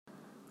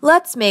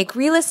Let's make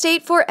real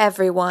estate for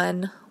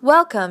everyone.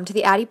 Welcome to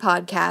the Addy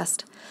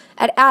Podcast.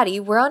 At Addy,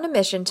 we're on a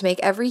mission to make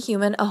every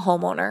human a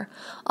homeowner.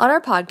 On our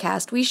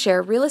podcast, we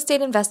share real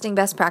estate investing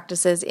best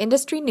practices,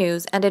 industry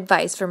news, and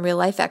advice from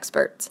real-life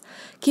experts.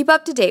 Keep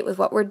up to date with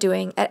what we're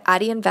doing at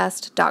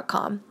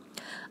addyinvest.com.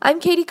 I'm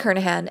Katie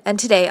Kernahan, and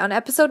today on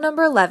episode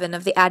number 11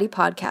 of the Addy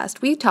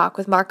Podcast, we talk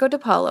with Marco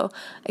DiPaolo,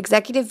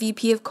 Executive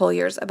VP of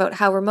Colliers, about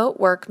how remote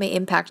work may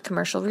impact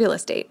commercial real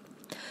estate.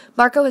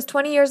 Marco has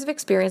 20 years of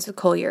experience with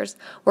Colliers,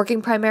 working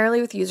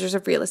primarily with users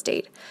of real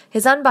estate.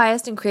 His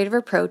unbiased and creative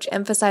approach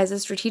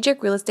emphasizes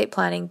strategic real estate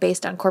planning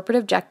based on corporate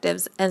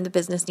objectives and the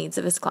business needs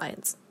of his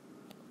clients.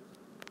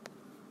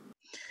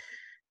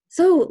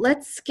 So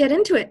let's get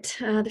into it.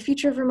 The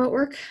future of remote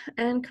work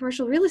and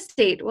commercial real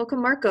estate.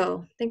 Welcome,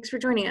 Marco. Thanks for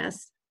joining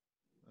us.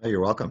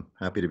 You're welcome.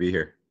 Happy to be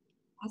here.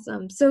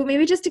 Awesome. So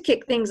maybe just to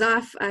kick things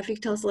off, if you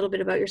could tell us a little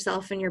bit about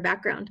yourself and your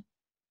background.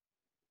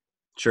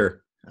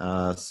 Sure.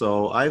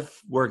 So I've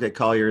worked at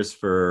Colliers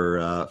for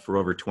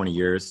over 20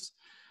 years.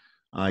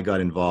 I got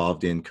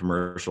involved in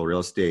commercial real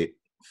estate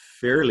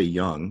fairly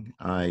young.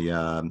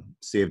 I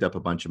saved up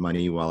a bunch of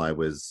money while I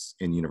was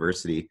in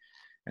university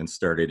and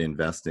started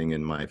investing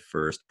in my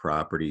first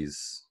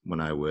properties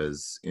when I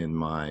was in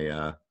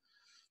my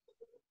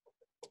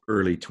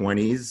early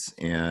 20s,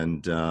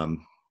 and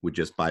would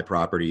just buy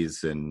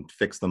properties and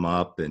fix them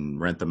up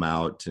and rent them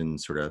out, and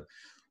sort of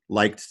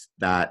liked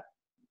that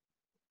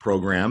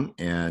program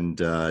and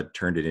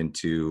turned it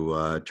into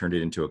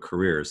a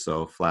career.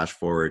 So flash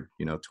forward,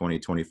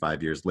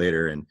 25 years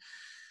later,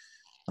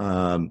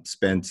 and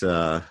spent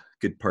a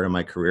good part of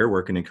my career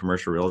working in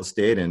commercial real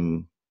estate,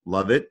 and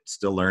love it.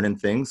 Still learning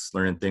things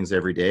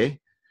every day,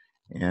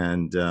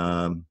 and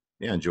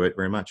enjoy it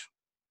very much.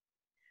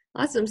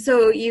 Awesome.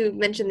 So you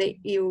mentioned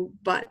that you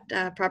bought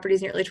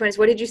properties in your early 20s.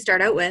 What did you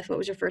start out with? What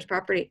was your first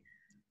property?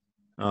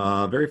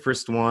 Very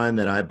first one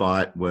that I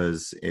bought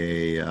was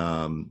a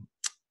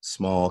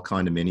small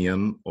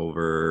condominium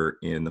over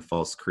in the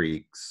False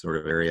Creek sort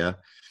of area.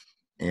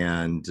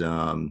 And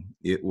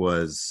it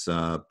was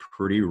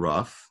pretty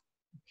rough.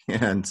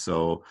 And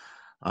so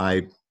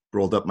I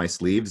rolled up my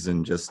sleeves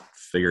and just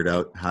figured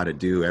out how to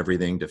do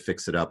everything to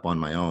fix it up on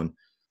my own.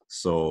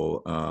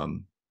 So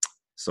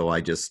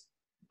I just,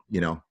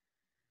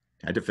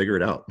 had to figure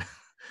it out.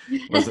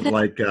 It wasn't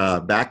like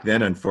back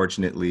then,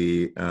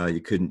 unfortunately,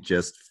 you couldn't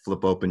just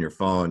flip open your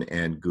phone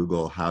and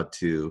Google how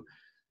to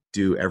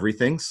do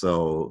everything.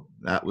 So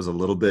that was a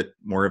little bit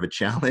more of a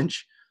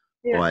challenge,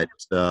 but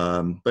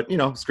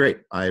it's great.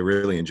 I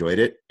really enjoyed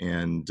it,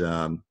 and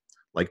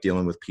liked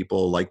dealing with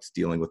people, liked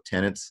dealing with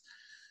tenants.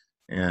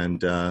 And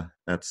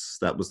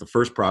that was the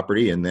first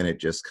property. And then it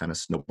just kind of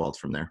snowballed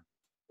from there.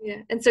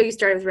 Yeah. And so you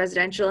started with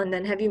residential, and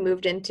then have you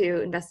moved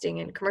into investing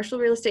in commercial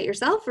real estate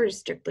yourself, or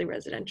strictly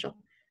residential?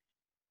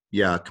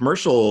 Yeah.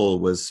 Commercial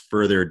was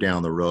further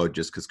down the road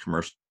just because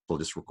commercial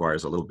just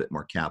requires a little bit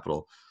more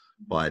capital,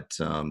 but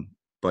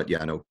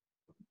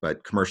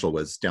commercial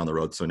was down the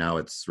road. So now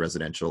it's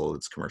residential,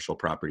 it's commercial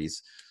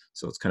properties.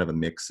 So it's kind of a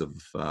mix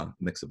of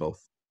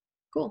both.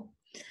 Cool.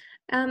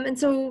 And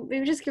so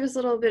maybe just give us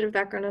a little bit of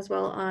background as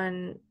well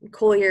on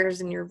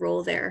Colliers and your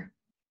role there.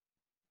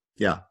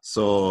 Yeah.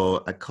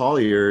 So at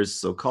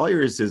Colliers,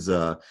 is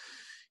a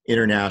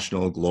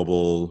international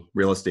global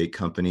real estate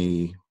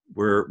company.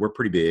 We're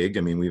pretty big.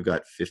 I mean, we've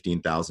got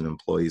 15,000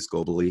 employees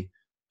globally,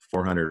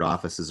 400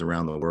 offices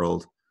around the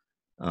world.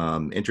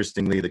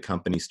 Interestingly, the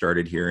company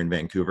started here in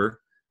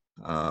Vancouver,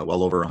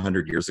 well over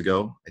 100 years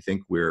ago. I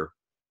think we're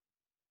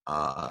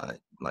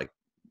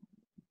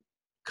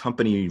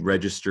company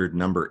registered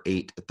number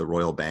 8 at the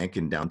Royal Bank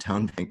in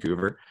downtown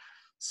Vancouver.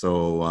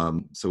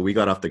 So we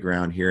got off the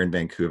ground here in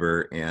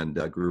Vancouver, and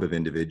a group of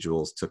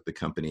individuals took the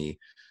company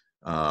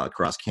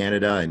across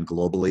Canada and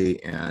globally,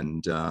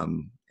 and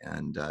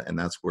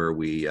that's where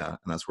we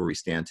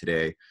stand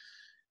today.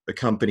 The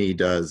company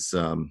does.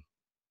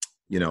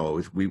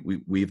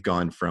 We've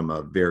gone from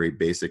a very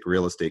basic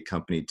real estate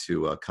company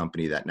to a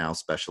company that now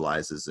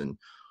specializes in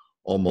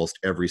almost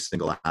every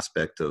single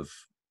aspect of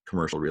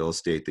commercial real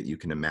estate that you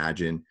can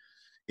imagine,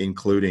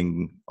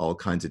 including all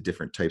kinds of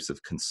different types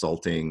of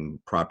consulting,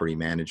 property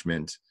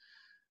management.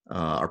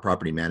 Our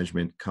property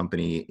management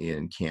company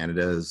in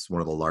Canada is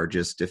one of the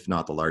largest, if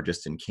not the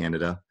largest, in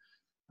Canada.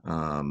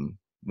 One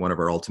of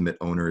our ultimate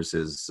owners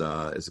is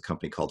a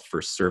company called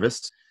First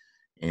Service.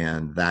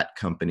 And that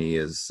company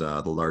is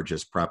the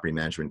largest property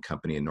management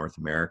company in North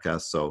America.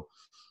 So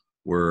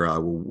we're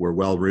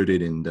well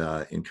rooted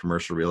in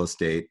commercial real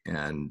estate,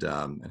 and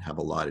have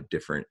a lot of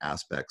different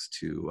aspects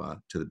to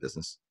the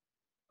business.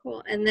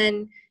 Cool. And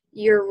then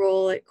your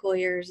role at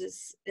Colliers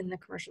is in the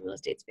commercial real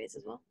estate space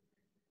as well.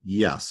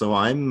 Yeah. So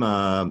I'm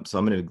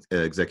an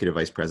executive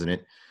vice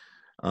president.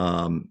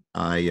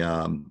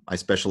 I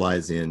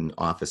specialize in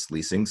office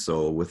leasing.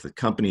 So with a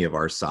company of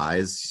our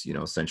size,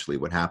 essentially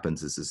what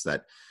happens is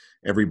that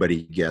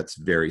everybody gets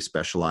very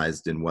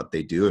specialized in what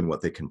they do and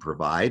what they can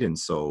provide. And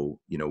so,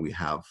 we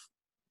have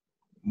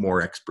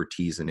more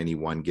expertise in any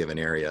one given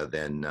area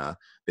than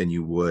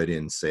you would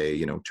in,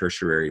 say,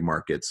 tertiary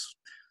markets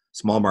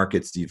small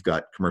markets, you've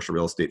got commercial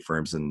real estate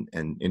firms and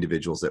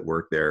individuals that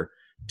work there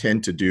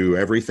tend to do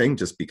everything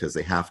just because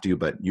they have to.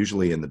 But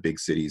usually in the big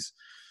cities,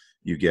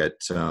 you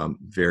get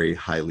very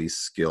highly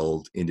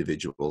skilled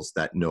individuals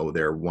that know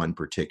their one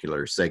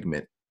particular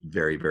segment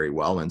very, very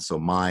well. And so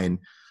mine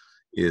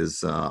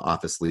is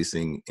office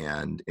leasing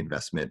and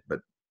investment, but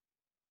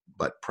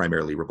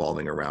primarily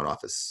revolving around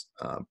office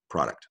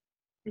product.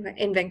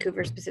 In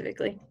Vancouver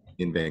specifically.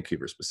 In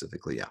Vancouver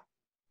specifically, yeah.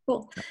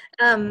 Cool.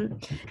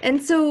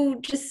 And so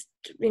just,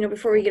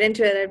 before we get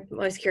into it, I'm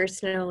always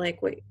curious to know like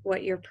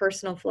what your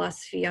personal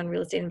philosophy on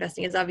real estate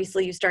investing is.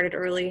 Obviously you started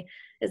early.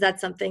 Is that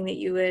something that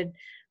you would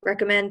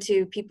recommend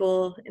to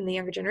people in the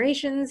younger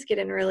generations, get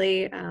in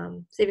early,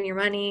 saving your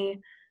money?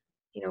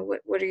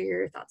 What are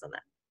your thoughts on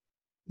that?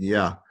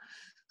 Yeah.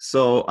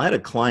 So I had a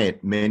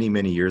client many,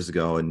 many years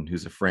ago, and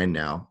who's a friend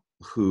now,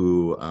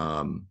 who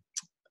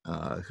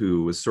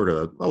was sort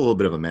of a little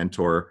bit of a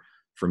mentor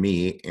for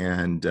me,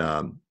 and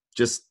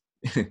just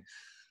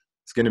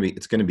it's going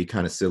to be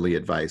kind of silly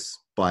advice,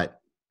 but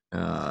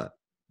the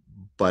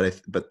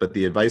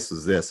advice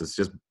is this: it's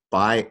just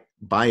buy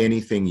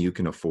anything you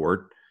can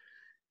afford,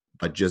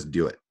 but just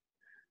do it.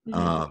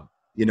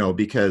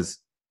 Because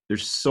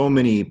there's so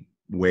many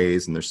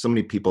ways and there's so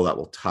many people that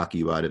will talk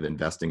you out of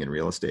investing in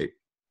real estate.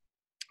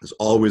 There's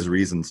always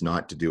reasons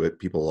not to do it.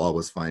 People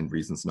always find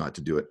reasons not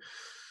to do it.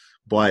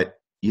 But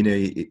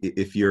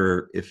if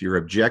your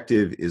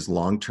objective is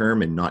long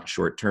term and not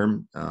short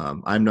term,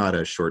 I'm not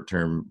a short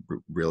term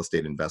real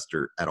estate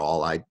investor at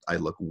all. I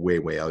look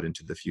way out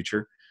into the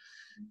future,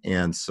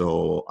 and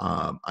so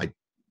I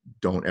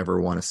don't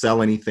ever want to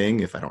sell anything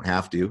if I don't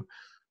have to.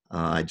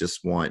 I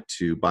just want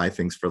to buy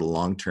things for the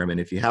long term. And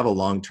if you have a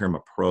long term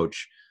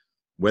approach,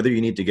 whether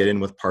you need to get in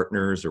with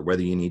partners or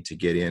whether you need to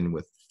get in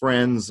with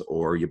friends,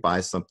 or you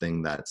buy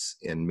something that's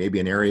in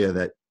maybe an area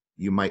that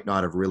you might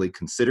not have really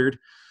considered,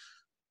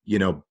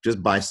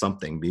 just buy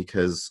something,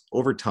 because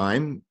over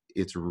time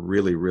it's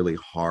really, really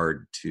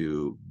hard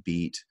to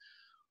beat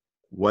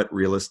what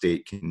real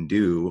estate can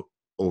do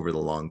over the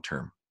long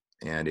term.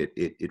 And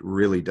it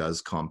really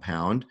does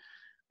compound.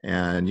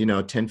 And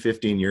 10,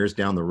 15 years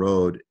down the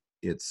road,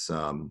 it's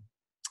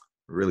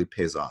really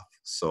pays off.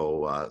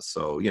 So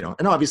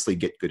and obviously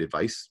get good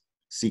advice,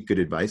 seek good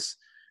advice.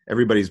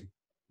 Everybody's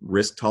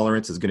risk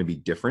tolerance is going to be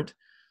different.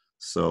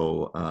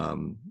 So,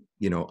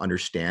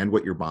 understand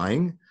what you're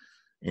buying,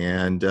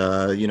 and,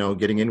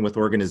 getting in with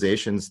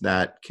organizations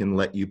that can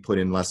let you put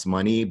in less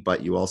money,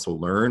 but you also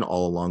learn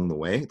all along the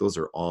way. Those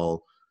are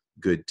all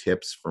good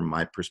tips from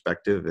my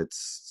perspective.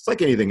 It's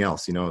like anything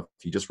else, if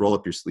you just roll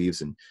up your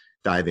sleeves and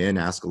dive in,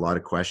 ask a lot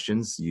of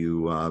questions,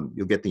 you'll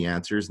get the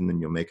answers, and then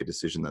you'll make a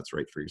decision that's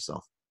right for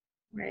yourself.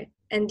 Right.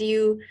 And do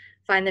you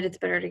find that it's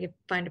better to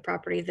find a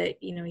property that,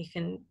 you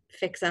can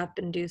fix up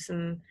and do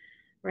some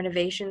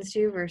renovations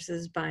to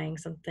versus buying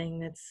something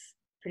that's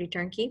pretty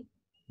turnkey?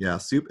 Yeah,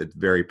 it's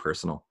very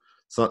personal.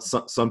 So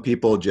some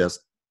people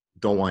just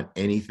don't want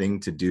anything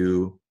to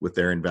do with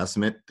their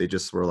investment. They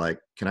just were like,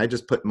 can I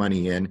just put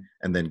money in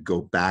and then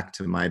go back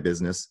to my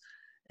business,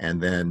 and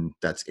then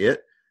that's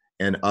it?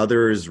 And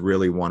others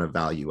really want a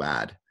value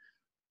add.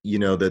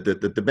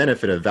 The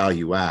benefit of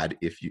value add,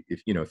 if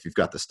you've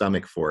got the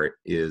stomach for it,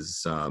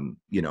 is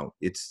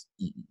it's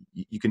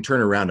you can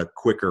turn around a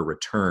quicker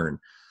return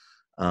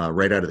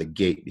right out of the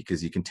gate,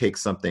 because you can take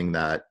something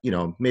that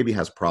maybe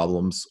has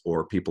problems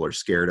or people are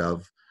scared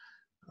of.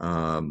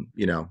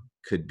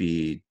 Could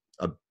be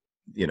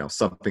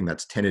something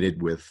that's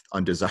tenanted with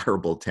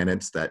undesirable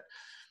tenants that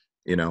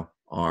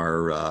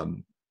are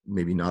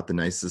maybe not the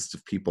nicest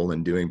of people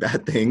and doing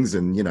bad things,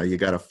 and you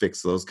got to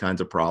fix those kinds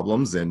of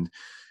problems and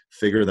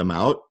figure them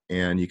out,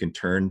 and you can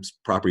turn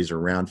properties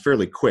around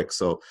fairly quick.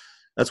 So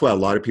that's why a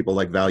lot of people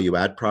like value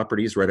add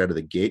properties right out of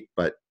the gate.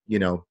 But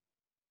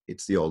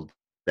it's the old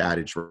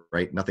adage,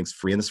 right? Nothing's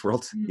free in this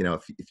world.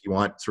 If you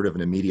want sort of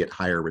an immediate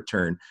higher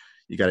return,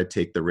 you got to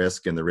take the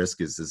risk, and the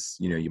risk is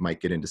you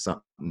might get into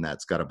something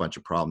that's got a bunch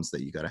of problems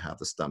that you got to have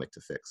the stomach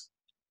to fix.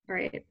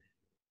 Right.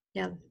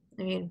 Yeah.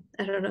 I mean,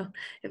 I don't know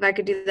if I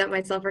could do that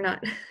myself or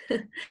not.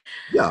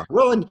 Yeah.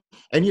 Well, and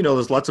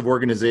there's lots of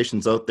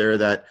organizations out there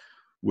that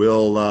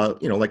will,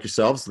 like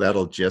yourselves,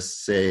 that'll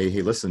just say,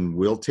 hey, listen,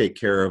 we'll take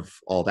care of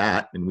all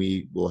that, and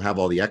we will have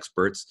all the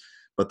experts,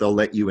 but they'll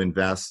let you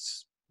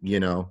invest,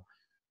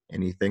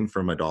 anything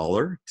from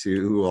 $1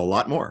 to a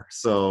lot more.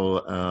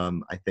 So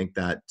I think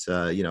that,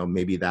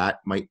 maybe that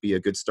might be a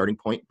good starting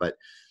point. But,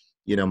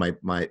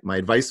 my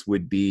advice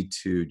would be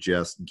to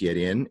just get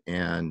in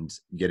and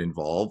get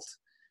involved,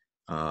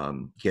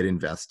 get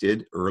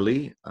invested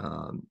early,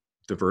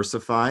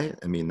 diversify.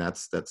 I mean,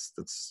 that's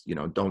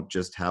don't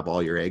just have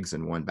all your eggs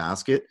in one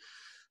basket.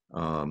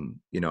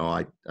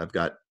 I've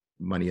got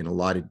money in a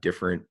lot of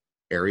different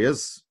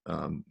areas,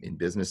 in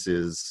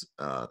businesses,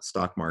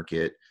 stock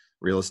market,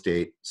 real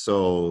estate.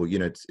 So,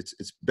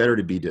 it's better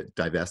to be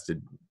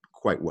divested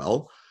quite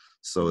well,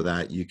 so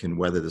that you can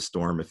weather the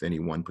storm if any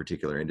one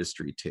particular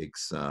industry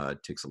takes a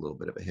little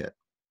bit of a hit.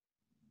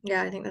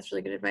 Yeah, I think that's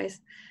really good advice.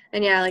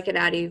 And yeah, like at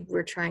Addy,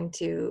 we're trying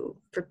to,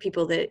 for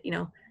people that,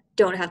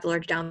 don't have the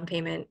large down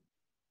payment,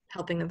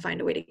 helping them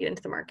find a way to get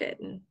into the market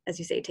and, as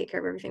you say, take care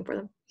of everything for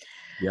them.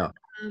 Yeah.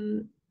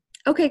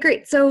 Okay,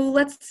 great. So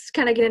let's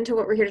kind of get into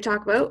what we're here to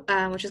talk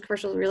about, which is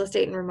commercial real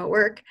estate and remote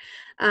work.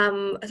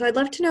 So I'd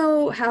love to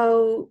know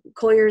how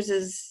Colliers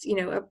has,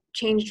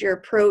 changed your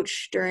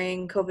approach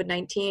during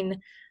COVID-19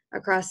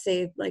 across,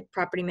 say, like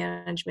property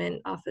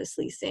management, office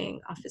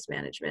leasing, office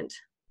management.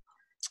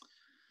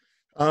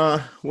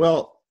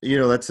 Well,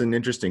 that's an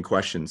interesting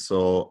question.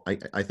 So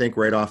I think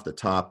right off the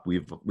top,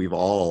 we've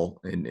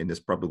all, and this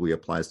probably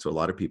applies to a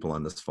lot of people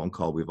on this phone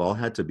call, we've all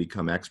had to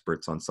become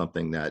experts on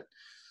something that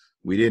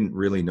we didn't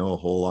really know a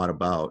whole lot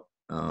about.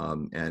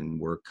 And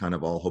we're kind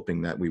of all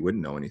hoping that we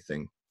wouldn't know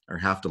anything or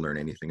have to learn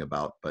anything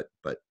about,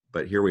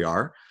 but here we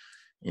are.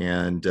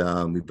 And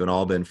we've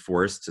all been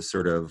forced to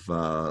sort of,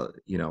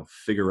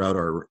 figure out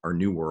our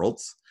new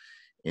worlds.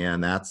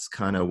 And that's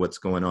kind of what's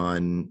going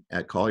on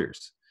at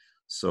Colliers.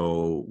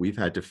 So we've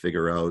had to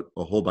figure out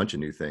a whole bunch of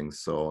new things.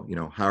 So,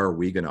 how are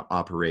we going to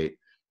operate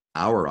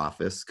our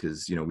office?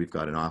 Because, we've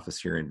got an office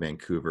here in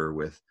Vancouver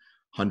with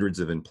hundreds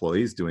of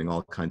employees doing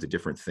all kinds of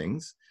different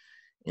things.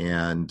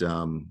 And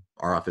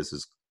our office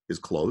is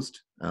closed.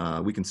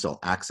 We can still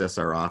access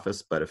our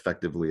office, but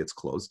effectively it's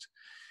closed.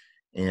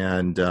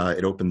 And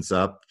it opens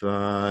up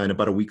in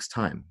about a week's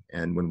time.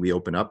 And when we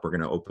open up, we're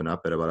going to open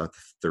up at about a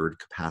third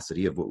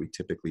capacity of what we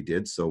typically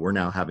did. So we're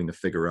now having to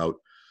figure out,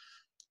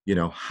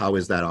 how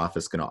is that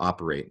office going to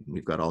operate?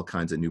 We've got all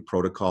kinds of new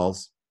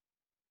protocols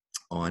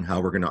on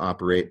how we're going to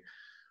operate,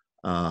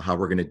 how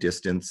we're going to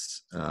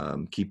distance,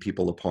 keep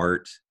people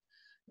apart,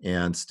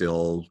 and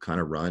still kind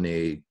of run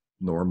a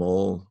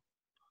normal,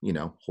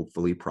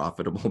 hopefully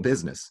profitable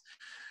business.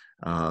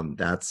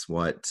 That's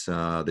what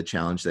the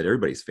challenge that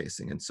everybody's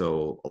facing. And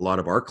so a lot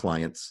of our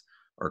clients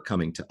are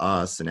coming to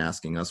us and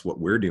asking us what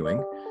we're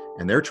doing,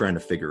 and they're trying to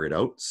figure it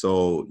out.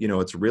 So,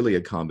 it's really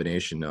a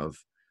combination of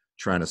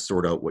trying to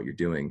sort out what you're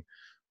doing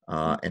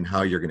and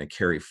how you're going to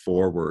carry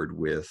forward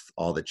with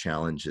all the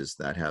challenges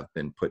that have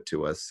been put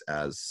to us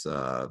as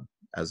a,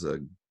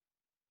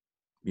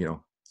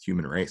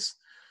 human race.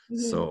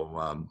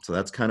 So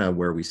that's kind of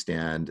where we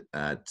stand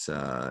at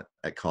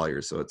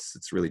Colliers. So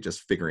it's really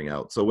just figuring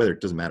out. So whether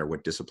it doesn't matter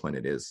what discipline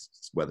it is,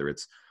 whether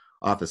it's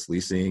office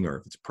leasing or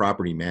if it's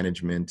property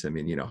management. I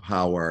mean,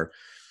 how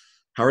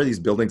are these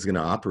buildings going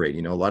to operate?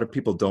 A lot of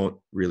people don't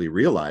really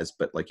realize,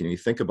 but you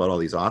think about all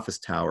these office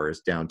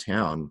towers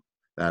downtown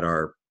that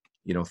are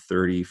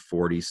 30,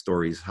 40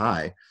 stories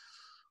high.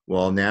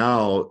 Well,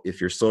 now if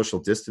you're social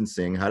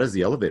distancing, how does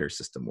the elevator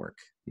system work?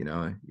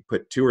 You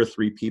put 2 or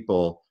 3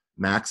 people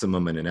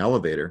maximum in an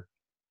elevator.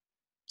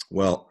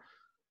 Well,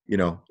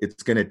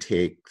 it's going to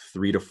take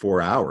 3 to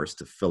 4 hours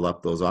to fill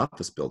up those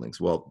office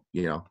buildings. Well,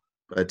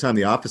 by the time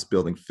the office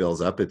building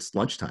fills up, it's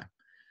lunchtime.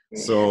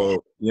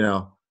 So,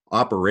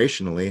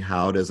 operationally,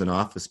 how does an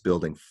office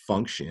building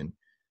function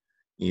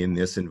in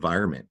this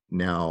environment?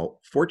 Now,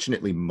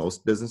 fortunately,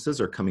 most businesses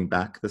are coming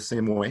back the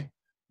same way.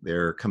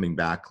 They're coming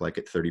back like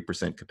at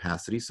 30%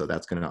 capacity. So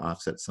that's going to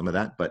offset some of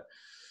that. But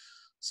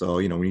so,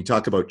 when you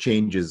talk about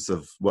changes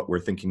of what we're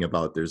thinking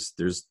about, there's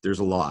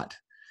a lot,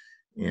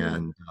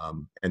 and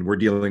we're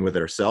dealing with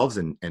it ourselves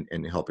and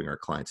helping our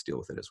clients deal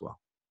with it as well.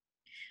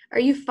 Are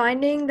you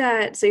finding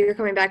that, so you're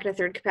coming back in a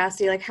third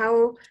capacity, like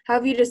how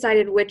have you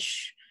decided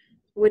which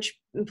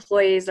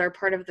employees are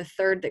part of the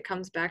third that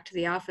comes back to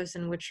the office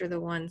and which are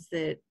the ones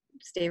that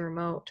stay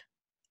remote?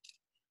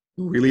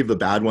 We leave the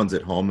bad ones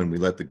at home and we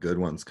let the good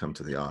ones come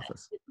to the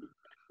office.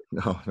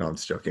 No, I'm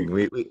just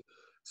joking.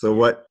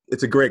 So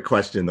it's a great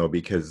question though,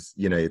 because,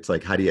 it's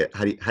like, how do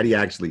you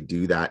actually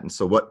do that? And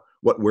so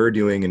what we're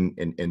doing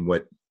and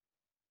what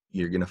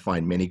you're going to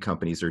find many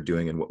companies are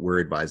doing and what we're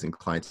advising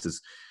clients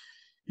is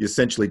you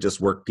essentially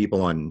just work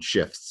people on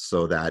shifts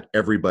so that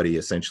everybody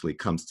essentially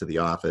comes to the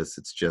office.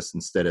 It's just,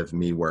 instead of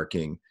me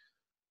working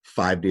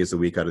 5 days a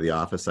week out of the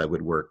office, I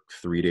would work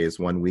 3 days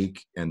one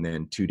week and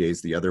then 2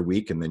 days the other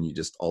week. And then you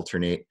just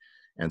alternate.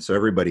 And so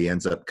everybody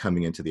ends up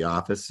coming into the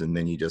office. And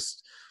then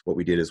what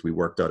we did is we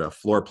worked out a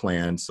floor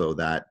plan so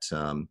that,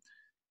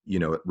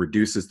 it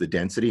reduces the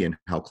density and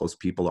how close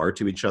people are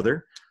to each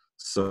other.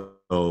 So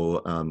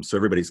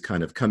everybody's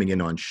kind of coming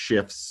in on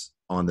shifts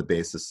on the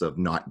basis of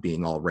not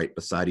being all right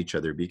beside each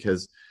other.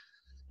 Because,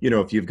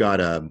 if you've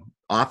got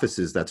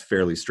offices, that's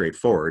fairly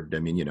straightforward. I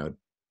mean,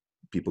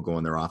 people go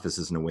in their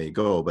offices and away you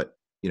go. But,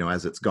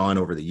 as it's gone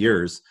over the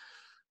years,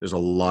 there's a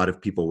lot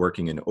of people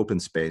working in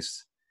open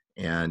space.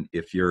 And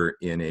if you're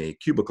in a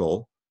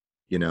cubicle,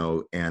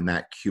 and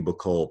that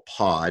cubicle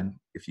pod,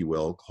 if you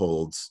will,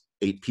 holds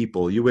 8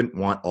 people, you wouldn't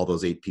want all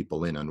those 8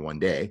 people in on one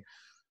day.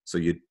 So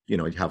you'd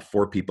have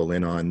 4 people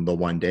in on the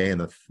one day, and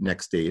the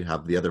next day you'd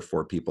have the other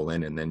 4 people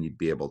in, and then you'd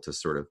be able to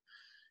sort of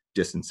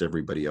distance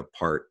everybody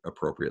apart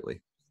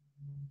appropriately.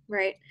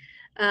 Right.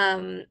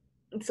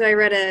 So I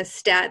read a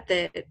stat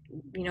that,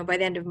 by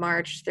the end of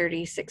March,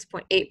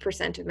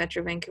 36.8% of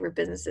Metro Vancouver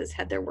businesses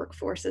had their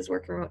workforces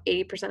working remote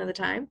 80% of the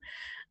time.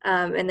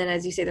 And then,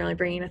 as you say, they're only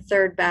bringing a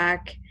third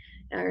back,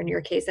 or in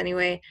your case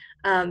anyway.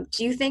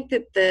 Do you think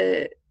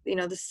that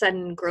the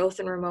sudden growth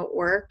in remote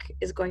work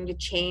is going to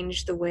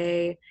change the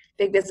way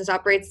big business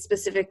operates,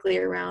 specifically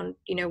around,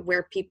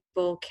 where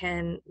people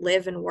can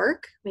live and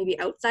work, maybe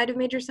outside of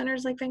major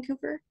centers like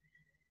Vancouver?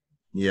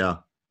 Yeah,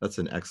 that's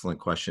an excellent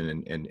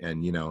question.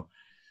 And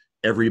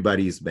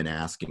everybody's been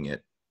asking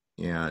it,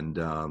 and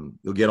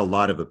you'll get a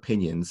lot of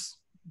opinions.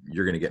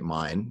 You're going to get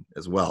mine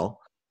as well.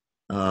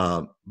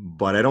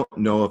 But I don't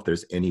know if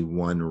there's any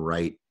one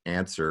right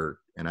answer,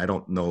 and I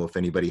don't know if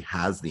anybody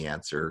has the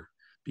answer,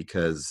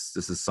 because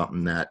this is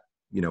something that,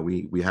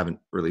 we haven't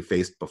really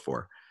faced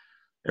before.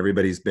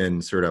 Everybody's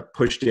been sort of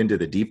pushed into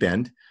the deep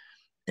end,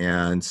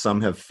 and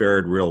some have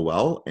fared real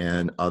well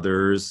and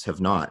others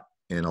have not.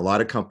 And a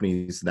lot of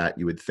companies that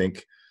you would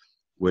think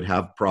would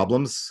have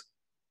problems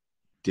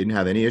didn't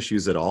have any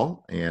issues at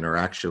all and are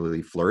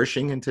actually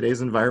flourishing in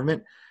today's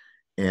environment.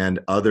 And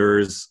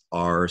others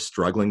are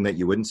struggling that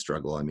you wouldn't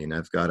struggle. I mean,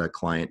 I've got a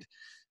client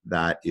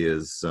that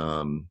is,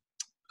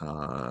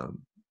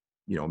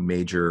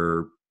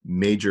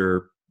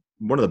 major,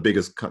 one of the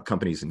biggest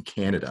companies in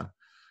Canada,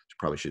 which I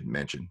probably shouldn't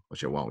mention,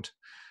 which I won't,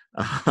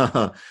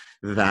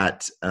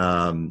 that,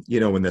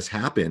 when this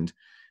happened,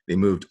 they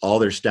moved all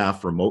their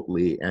staff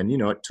remotely. And,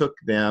 it took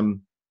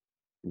them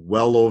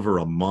well over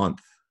a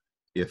month,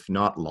 if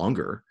not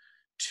longer,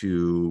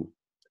 to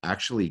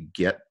actually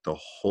get the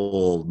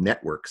whole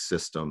network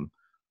system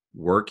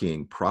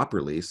working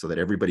properly so that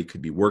everybody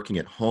could be working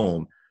at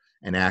home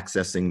and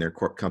accessing their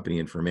company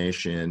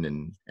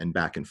information and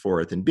back and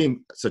forth. And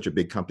being such a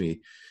big company,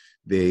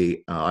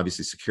 they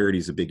obviously security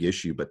is a big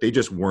issue, but they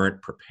just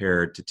weren't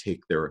prepared to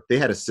they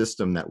had a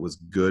system that was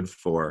good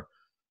for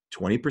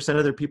 20%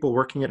 of their people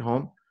working at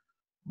home,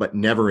 but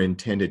never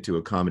intended to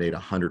accommodate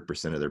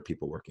 100% of their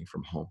people working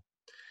from home.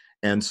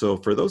 And so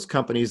for those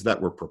companies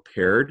that were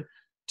prepared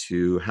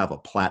to have a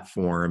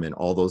platform and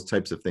all those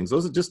types of things,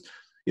 those are just,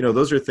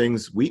 those are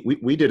things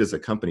we did as a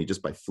company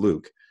just by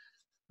fluke.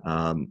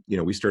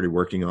 We started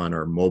working on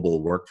our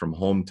mobile work from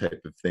home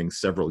type of thing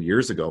several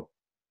years ago,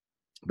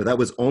 but it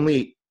was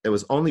only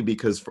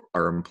because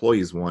our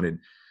employees wanted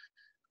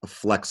a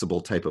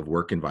flexible type of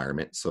work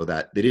environment, so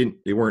that they didn't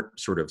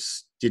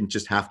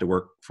just have to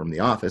work from the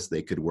office.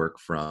 They could work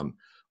from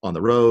on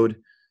the road,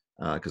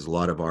 because a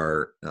lot of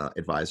our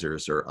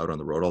advisors are out on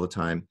the road all the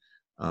time.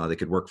 They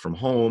could work from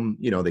home.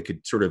 They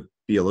could sort of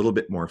be a little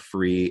bit more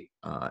free.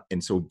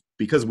 And so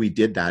because we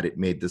did that, it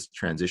made this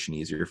transition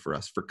easier for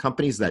us. For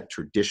companies that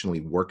traditionally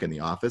work in the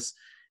office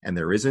and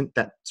there isn't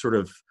that sort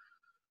of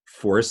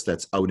force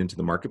that's out into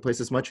the marketplace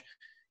as much,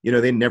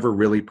 they never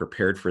really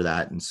prepared for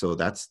that. And so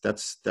that's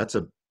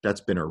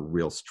been a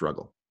real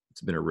struggle.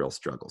 It's been a real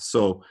struggle.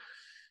 So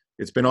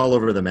it's been all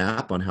over the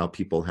map on how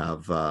people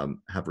have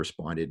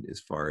responded as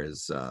far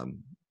as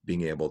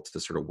being able to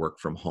sort of work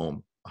from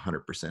home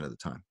 100% of the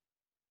time.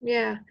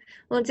 Yeah.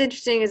 Well, it's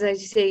interesting, as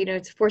you say,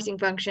 it's a forcing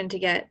function to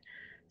get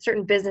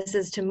certain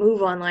businesses to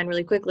move online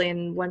really quickly.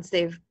 And once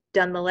they've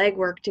done the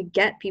legwork to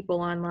get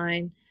people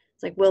online,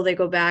 it's like, will they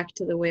go back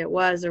to the way it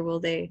was, or will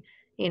they,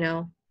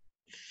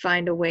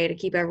 find a way to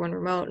keep everyone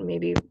remote and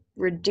maybe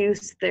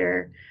reduce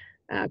their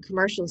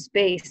commercial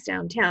space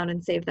downtown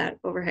and save that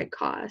overhead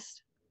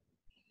cost?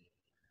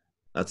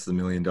 That's the $1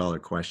 million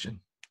question.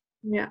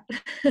 Yeah.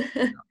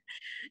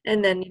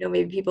 And then,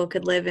 maybe people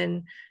could live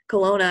in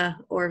Kelowna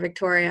or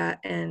Victoria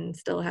and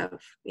still have,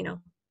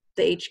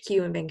 the HQ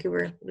in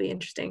Vancouver. It'd be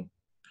interesting.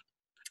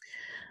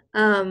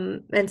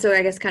 And so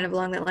I guess kind of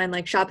along that line,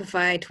 like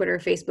Shopify, Twitter,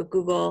 Facebook,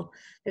 Google,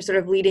 they're sort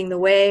of leading the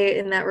way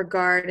in that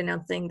regard,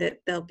 announcing that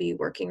they'll be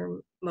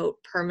working remote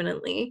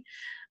permanently.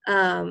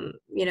 And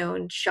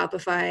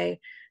Shopify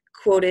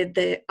quoted,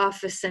 "The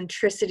office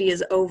centricity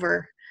is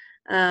over."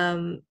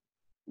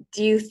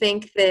 Do you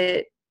think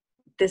that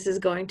this is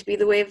going to be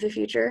the way of the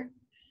future?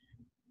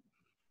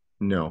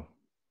 No,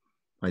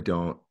 I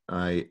don't.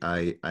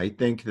 I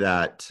think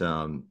that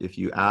if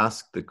you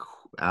ask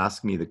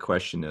me the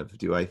question of,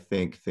 do I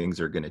think things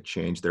are going to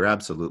change? They're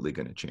absolutely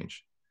going to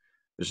change.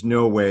 There's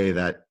no way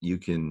that you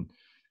can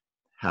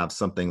have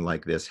something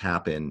like this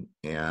happen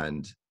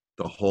and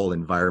the whole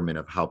environment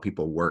of how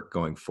people work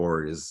going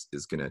forward is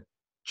going to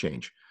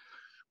change.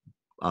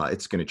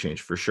 It's going to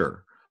change for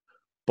sure.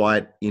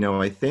 But,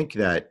 I think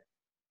that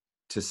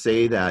to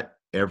say that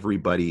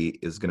everybody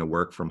is going to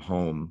work from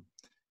home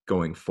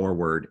going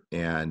forward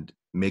and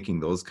making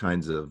those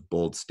kinds of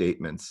bold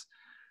statements,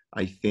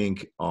 I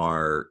think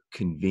are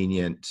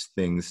convenient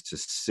things to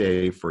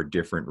say for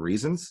different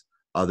reasons,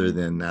 other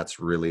than that's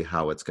really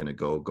how it's going to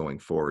go going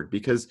forward.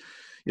 Because,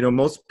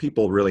 most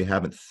people really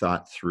haven't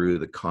thought through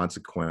the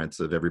consequence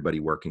of everybody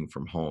working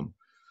from home.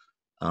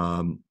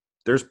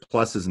 There's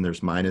pluses and there's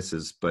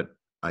minuses, but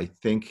I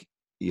think,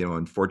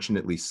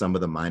 unfortunately, some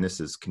of the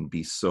minuses can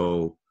be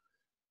so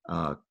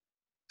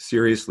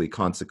seriously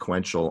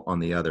consequential on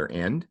the other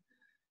end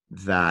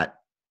that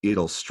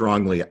it'll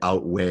strongly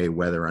outweigh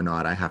whether or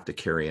not I have to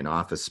carry an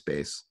office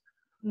space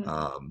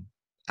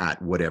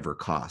at whatever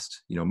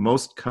cost.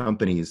 Most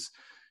companies,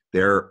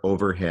 their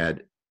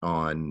overhead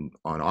on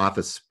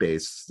office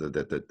space,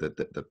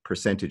 the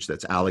percentage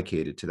that's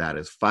allocated to that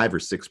is 5 or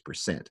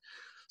 6%.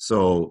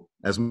 So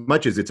as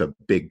much as it's a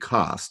big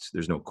cost,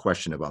 there's no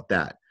question about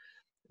that.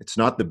 It's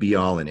not the be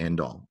all and end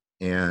all.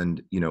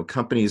 And,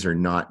 companies are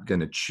not going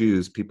to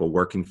choose people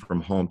working from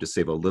home to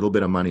save a little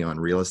bit of money on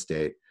real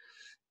estate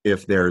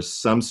if there's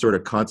some sort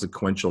of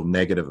consequential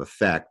negative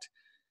effect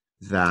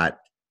that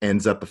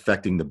ends up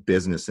affecting the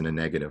business in a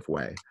negative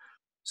way.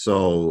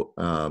 So,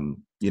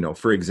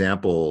 for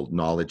example,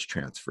 knowledge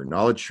transfer.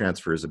 Knowledge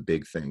transfer is a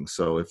big thing.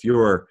 So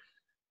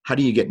how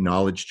do you get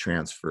knowledge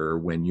transfer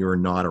when you're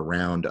not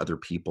around other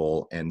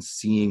people and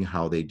seeing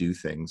how they do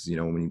things?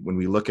 When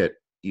we look at,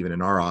 even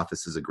in our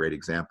office is a great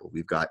example.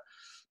 We've got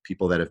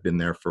people that have been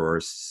there for,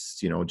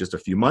 just a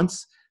few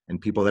months,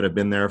 and people that have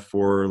been there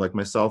for, like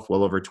myself,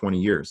 well over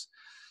 20 years.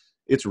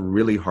 It's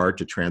really hard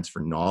to transfer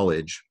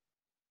knowledge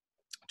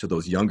to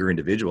those younger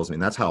individuals. I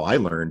mean, that's how I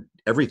learned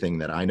everything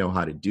that I know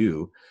how to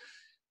do.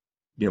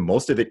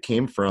 Most of it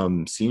came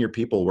from senior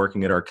people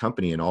working at our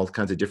company in all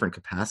kinds of different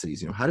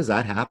capacities. How does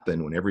that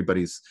happen when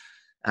everybody's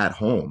at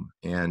home?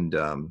 And,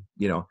 and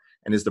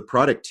is the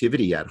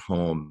productivity at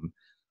home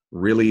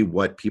really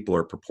what people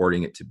are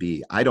purporting it to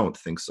be? I don't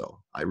think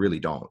so. I really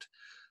don't.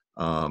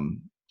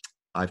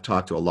 I've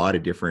talked to a lot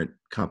of different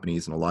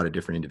companies and a lot of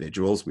different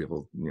individuals. We have,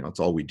 it's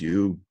all we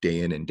do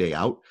day in and day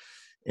out.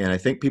 And I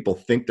think people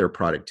think their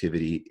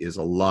productivity is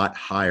a lot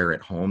higher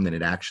at home than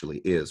it actually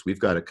is. We've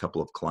got a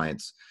couple of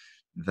clients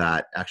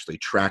that actually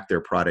track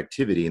their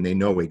productivity, and they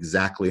know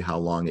exactly how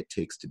long it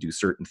takes to do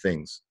certain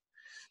things.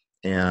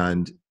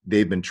 And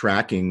they've been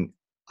tracking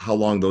how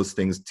long those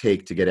things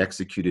take to get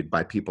executed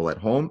by people at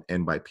home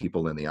and by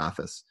people in the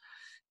office.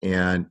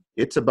 And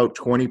it's about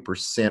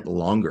 20%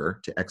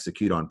 longer to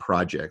execute on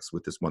projects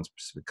with this one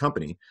specific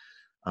company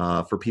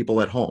for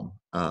people at home.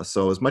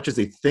 So as much as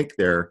they think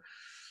their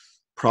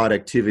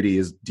productivity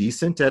is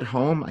decent at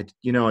home, I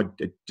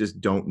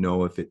just don't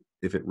know if it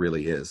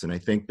really is. And I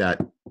think that,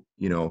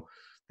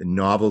 the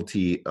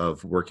novelty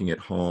of working at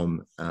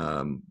home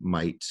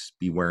might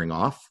be wearing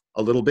off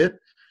a little bit.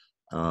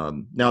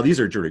 Now,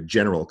 these are sort of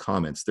general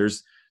comments.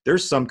 There's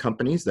some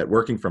companies that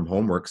working from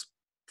home works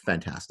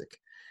fantastic,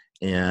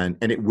 and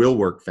it will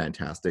work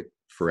fantastic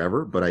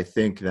forever. But I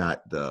think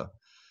that the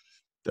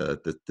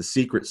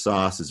secret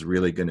sauce is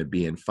really going to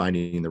be in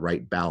finding the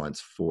right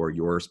balance for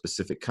your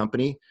specific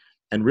company,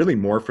 and really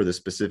more for the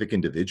specific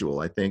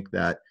individual. I think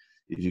that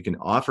if you can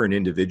offer an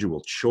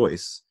individual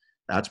choice,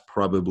 that's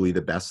probably the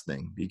best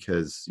thing,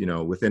 because,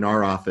 within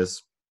our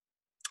office,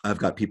 I've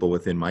got people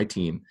within my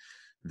team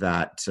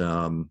that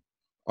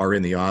are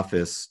in the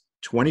office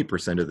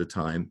 20% of the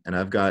time. And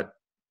I've got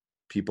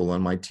people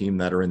on my team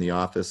that are in the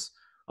office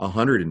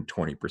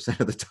 120%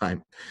 of the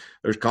time.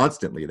 They're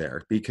constantly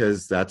there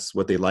because that's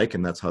what they like,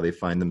 and that's how they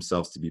find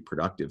themselves to be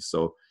productive.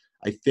 So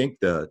I think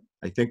the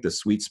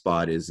sweet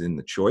spot is in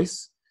the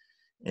choice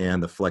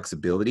and the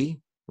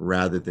flexibility,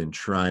 rather than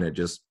trying to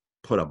just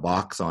put a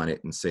box on it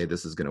and say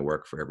this is going to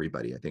work for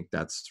everybody. I think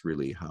that's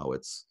really how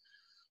it's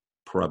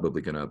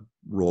probably going to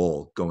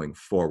roll going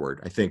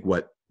forward. I think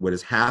what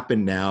has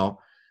happened now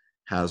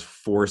has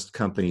forced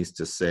companies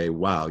to say,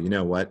 wow, you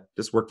know what,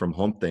 this work from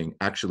home thing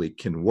actually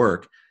can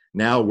work.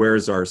 Now,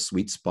 where's our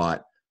sweet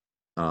spot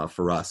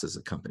for us as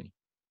a company?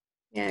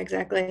 Yeah,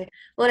 exactly.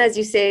 Well, and as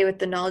you say, with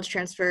the knowledge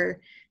transfer,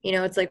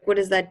 it's like, what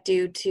does that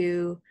do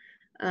to,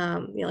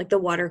 like the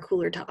water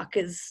cooler talk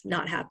is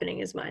not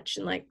happening as much.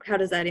 And like, how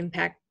does that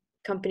impact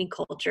company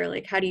culture?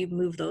 Like, how do you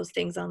move those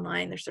things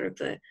online? They're sort of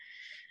the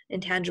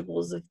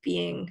intangibles of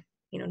being,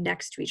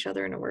 next to each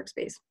other in a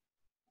workspace.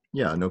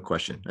 Yeah, no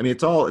question. I mean,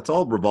 it's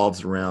all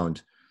revolves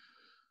around,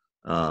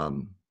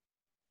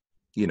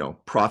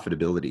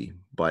 profitability,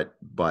 but,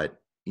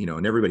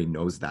 and everybody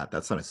knows that.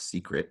 That's not a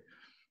secret.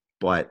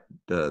 But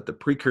the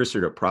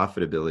precursor to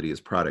profitability is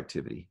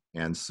productivity.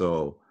 And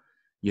so,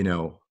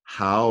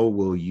 how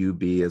will you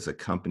be as a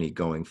company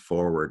going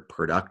forward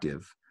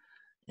productive?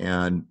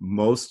 And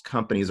most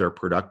companies are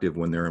productive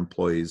when their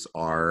employees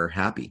are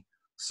happy.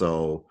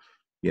 So,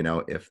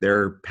 if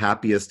they're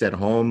happiest at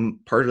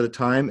home part of the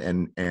time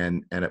and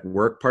at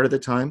work part of the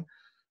time,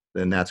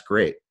 then that's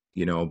great.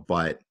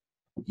 But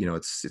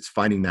it's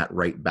finding that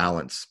right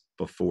balance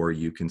before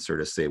you can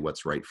sort of say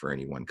what's right for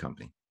any one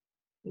company.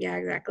 Yeah,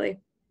 exactly.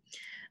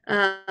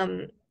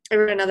 I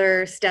read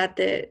another stat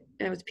that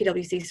it was a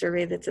PwC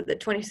survey that said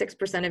that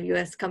 26% of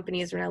U.S.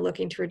 companies are now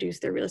looking to reduce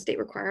their real estate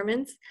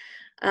requirements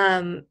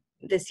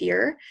this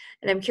year.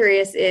 And I'm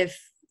curious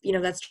if,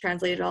 that's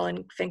translated all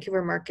in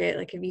Vancouver market.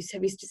 Like, have you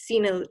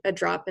seen a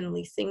drop in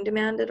leasing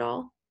demand at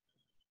all?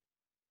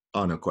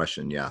 Oh, no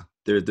question. Yeah.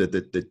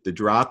 The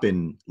drop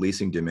in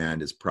leasing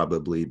demand has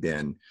probably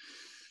been,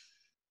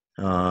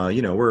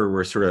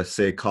 we're sort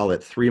of call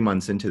it 3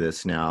 months into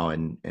this now.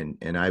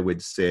 And I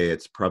would say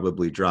it's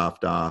probably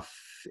dropped off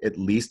at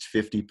least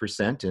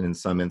 50%. And in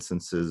some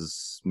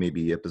instances,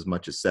 maybe up as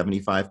much as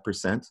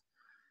 75%.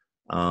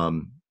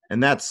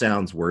 And that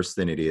sounds worse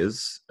than it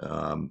is.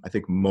 I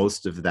think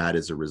most of that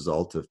is a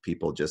result of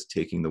people just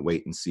taking the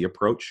wait and see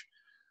approach.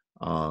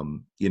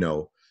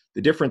 The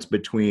difference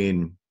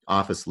between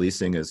office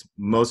leasing is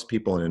most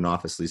people in an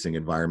office leasing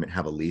environment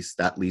have a lease.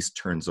 That lease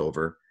turns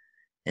over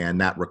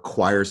And that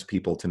requires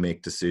people to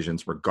make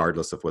decisions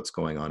regardless of what's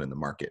going on in the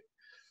market.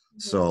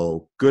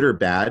 So good or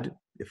bad,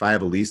 if I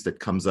have a lease that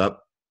comes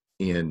up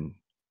in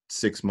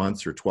 6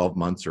 months or 12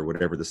 months or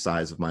whatever the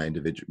size of my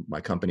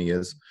company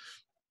is,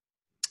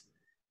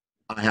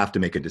 I have to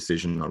make a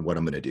decision on what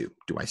I'm going to do.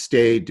 Do I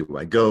stay? Do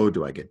I go?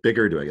 Do I get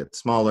bigger? Do I get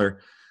smaller?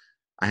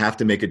 I have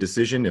to make a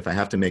decision. If I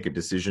have to make a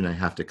decision, I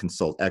have to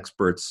consult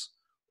experts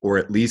or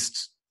at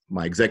least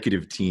my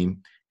executive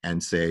team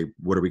and say,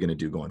 what are we going to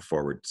do going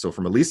forward? So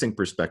from a leasing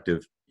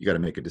perspective, you got to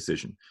make a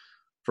decision.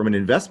 From an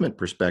investment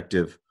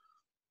perspective,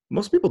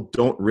 most people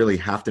don't really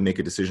have to make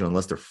a decision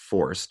unless they're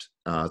forced.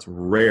 It's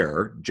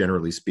rare,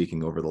 generally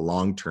speaking, over the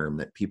long term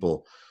that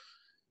people,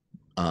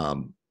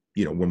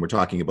 when we're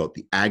talking about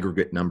the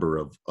aggregate number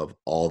of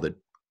all the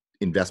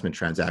investment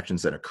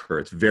transactions that occur,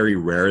 it's very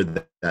rare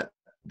that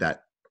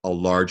a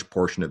large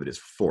portion of it is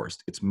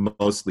forced. It's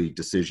mostly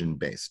decision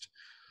based.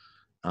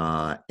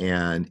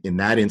 And in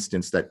that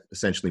instance, that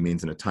essentially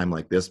means in a time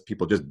like this,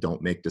 people just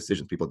don't make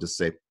decisions. People just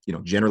say,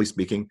 generally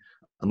speaking,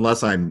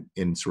 unless I'm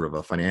in sort of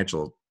a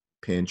financial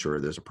pinch or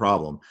there's a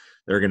problem,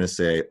 they're going to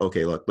say,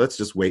 okay, look, let's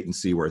just wait and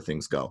see where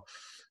things go.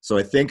 So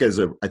I think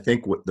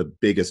what the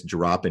biggest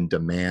drop in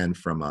demand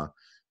from a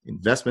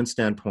investment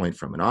standpoint,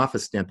 from an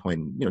office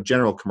standpoint,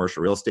 general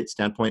commercial real estate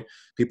standpoint,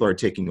 people are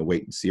taking a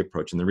wait and see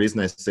approach. And the reason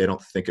I say I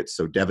don't think it's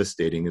so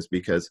devastating is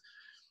because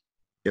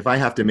if I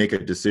have to make a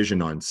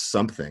decision on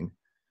something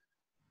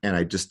and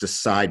I just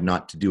decide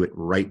not to do it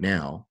right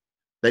now,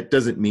 that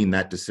doesn't mean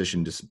that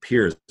decision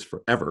disappears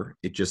forever.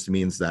 It just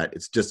means that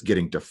it's just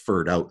getting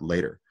deferred out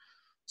later.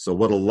 So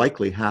what will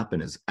likely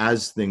happen is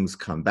as things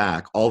come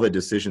back, all the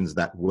decisions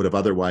that would have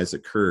otherwise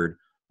occurred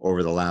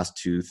over the last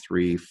 2,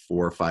 3,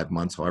 4, 5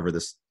 months, however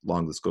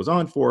long this goes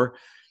on for,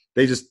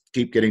 they just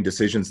keep getting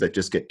decisions that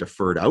just get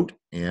deferred out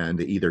and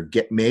they either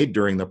get made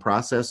during the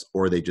process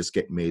or they just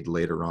get made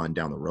later on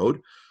down the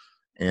road.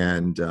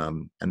 And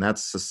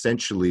that's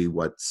essentially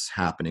what's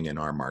happening in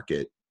our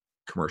market,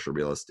 commercial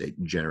real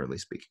estate, generally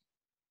speaking.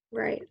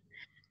 Right.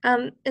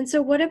 And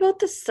so what about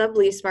the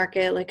sublease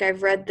market? Like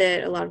I've read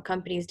that a lot of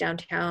companies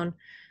downtown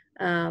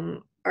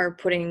are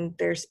putting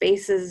their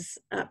spaces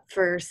up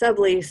for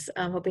sublease,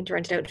 hoping to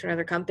rent it out to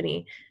another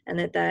company, and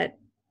that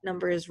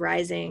number is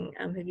rising.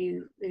 Have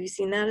you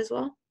seen that as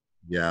well?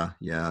 Yeah,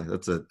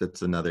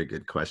 that's another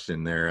good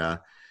question there.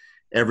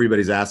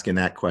 Everybody's asking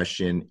that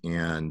question,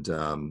 and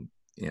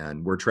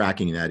we're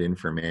tracking that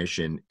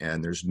information.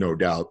 And there's no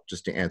doubt,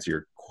 just to answer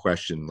your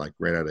question, like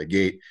right out of the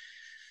gate,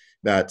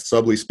 that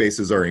sublease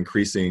spaces are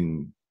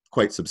increasing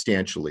quite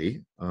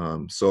substantially.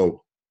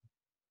 So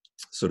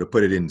to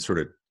put it in sort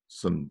of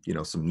some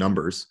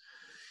numbers,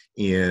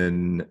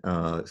 in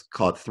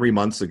call it 3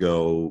 months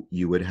ago,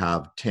 you would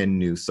have 10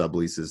 new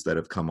subleases that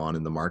have come on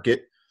in the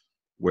market,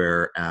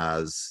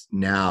 whereas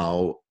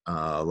now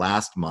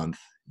last month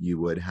you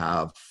would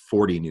have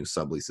 40 new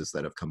subleases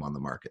that have come on the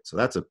market. So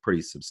that's a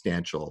pretty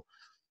substantial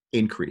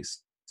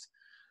increase.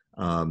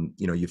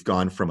 You've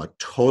gone from a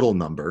total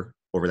number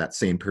over that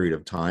same period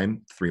of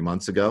time 3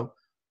 months ago,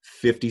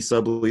 50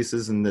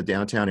 subleases in the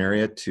downtown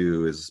area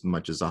to as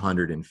much as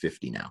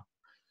 150 now.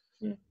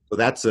 Mm. So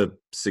that's a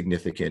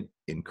significant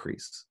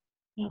increase.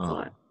 That's a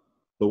lot.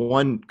 The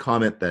one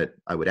comment that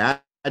I would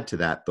add to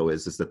that, though,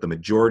 is that the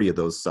majority of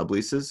those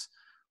subleases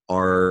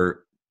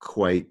are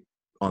quite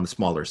on the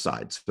smaller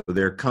side. So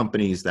they're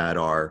companies that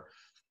are,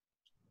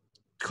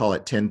 call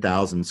it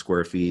 10,000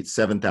 square feet,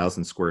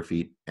 7,000 square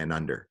feet and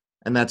under.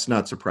 And that's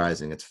not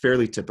surprising. It's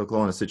fairly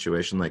typical in a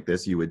situation like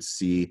this. You would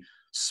see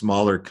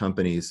smaller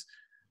companies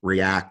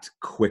react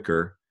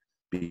quicker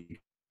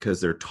because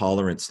their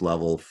tolerance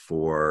level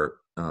for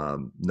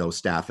no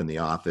staff in the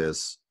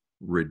office,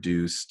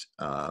 reduced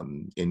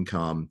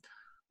income,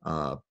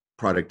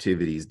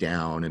 productivity is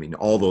down. I mean,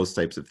 all those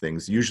types of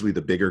things. Usually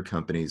the bigger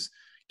companies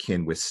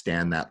can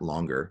withstand that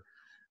longer.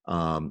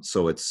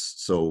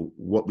 So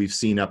what we've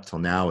seen up till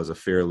now is a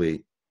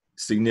fairly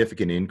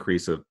significant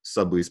increase of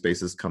sublease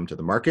spaces come to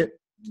the market,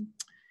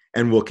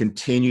 and we'll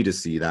continue to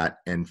see that.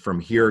 And from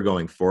here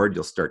going forward,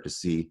 you'll start to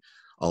see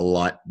a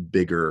lot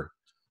bigger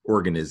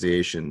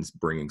organizations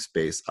bringing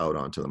space out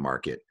onto the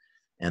market,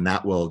 and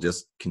that will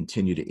just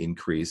continue to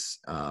increase,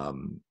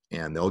 and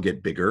they'll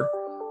get bigger,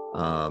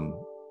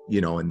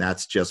 and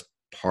that's just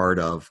part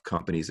of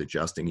companies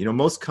adjusting.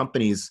 Most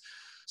companies,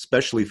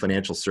 especially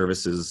financial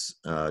services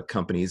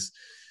companies,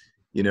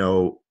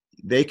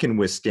 they can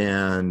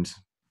withstand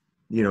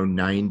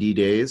 90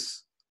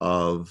 days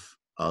of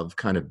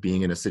kind of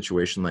being in a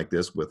situation like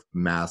this with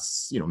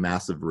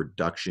massive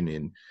reduction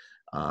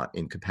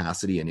in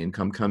capacity and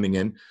income coming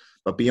in.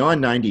 But beyond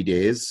 90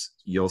 days,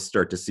 you'll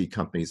start to see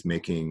companies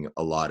making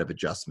a lot of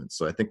adjustments.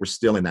 So I think we're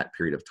still in that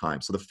period of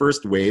time. So the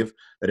first wave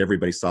that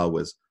everybody saw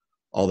was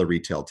all the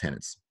retail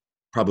tenants,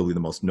 probably the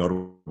most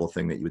notable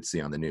thing that you would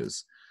see on the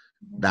news.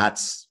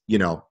 That's,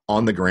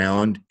 on the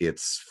ground,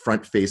 it's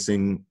front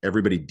facing,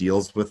 everybody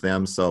deals with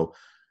them. So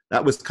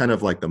that was kind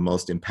of like the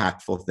most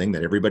impactful thing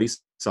that everybody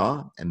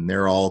saw, and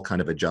they're all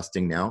kind of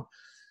adjusting now.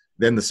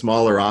 Then the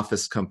smaller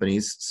office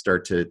companies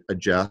start to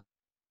adjust,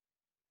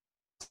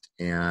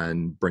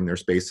 and bring their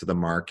space to the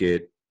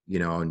market,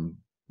 and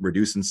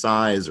reduce in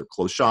size or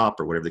close shop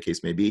or whatever the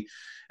case may be.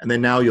 And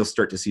then now you'll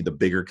start to see the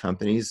bigger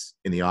companies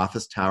in the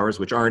office towers,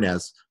 which aren't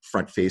as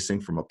front facing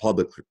from a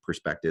public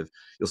perspective.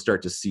 You'll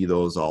start to see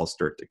those all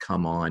start to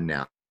come on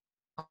now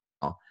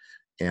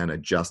and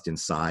adjust in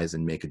size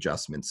and make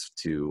adjustments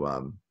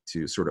to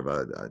sort of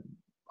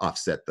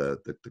offset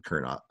the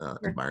current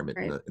environment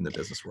Right. in the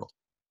business world.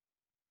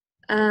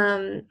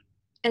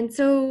 And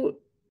so,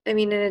 I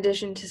mean, in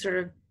addition to sort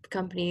of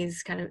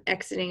companies kind of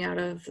exiting out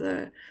of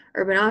the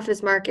urban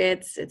office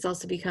markets, it's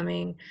also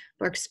becoming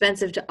more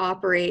expensive to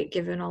operate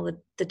given all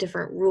the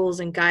different rules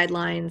and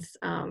guidelines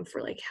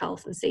for like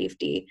health and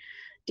safety.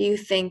 Do you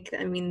think,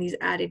 I mean, these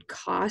added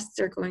costs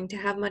are going to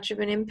have much of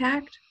an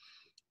impact?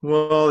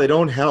 Well, they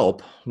don't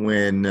help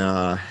when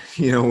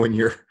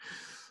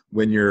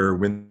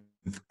when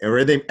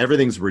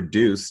everything's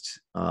reduced.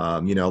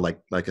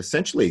 Like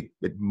essentially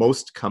at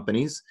most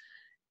companies,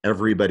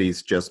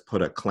 everybody's just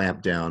put a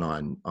clamp down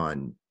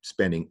on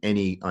spending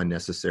any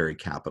unnecessary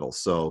capital.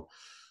 So,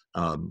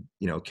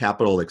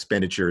 capital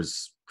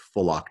expenditures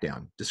full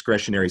lockdown.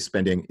 Discretionary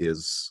spending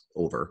is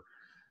over.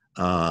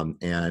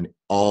 And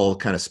all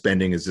kind of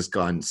spending has just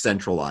gone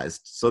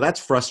centralized. So that's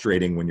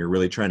frustrating when you're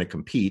really trying to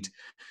compete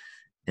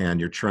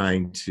and you're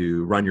trying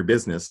to run your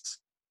business.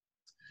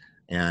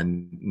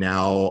 And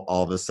now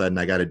all of a sudden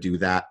I got to do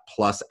that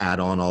plus add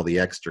on all the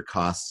extra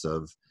costs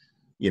of,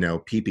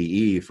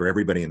 PPE for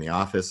everybody in the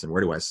office, and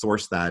where do I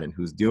source that and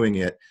who's doing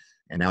it?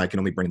 And now I can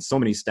only bring in so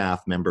many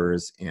staff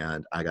members,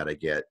 and I got to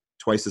get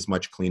twice as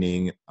much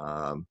cleaning.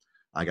 I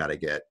got to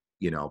get,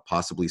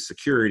 possibly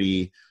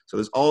security. So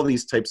there's all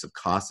these types of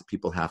costs that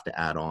people have to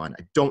add on.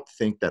 I don't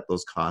think that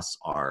those costs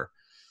are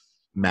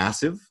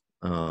massive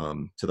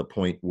to the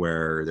point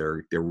where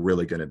they're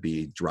really going to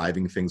be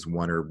driving things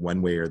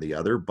one way or the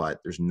other.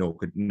 But there's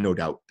no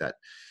doubt that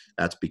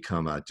that's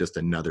become just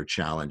another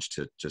challenge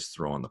to just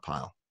throw on the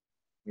pile.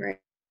 Right.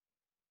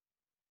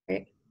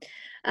 Right.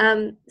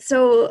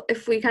 So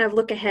if we kind of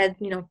look ahead,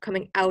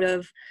 coming out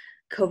of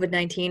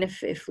COVID-19,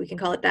 if we can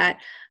call it that,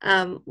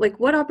 like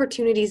what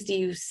opportunities do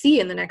you see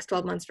in the next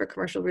 12 months for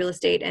commercial real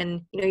estate?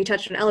 And, you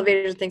touched on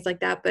elevators and things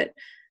like that, but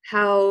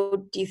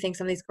how do you think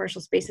some of these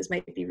commercial spaces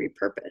might be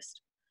repurposed?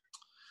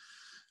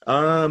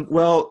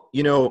 Well,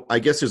 I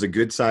guess there's a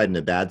good side and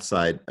a bad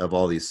side of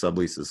all these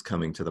subleases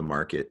coming to the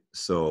market.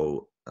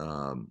 So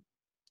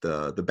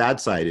the bad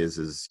side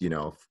is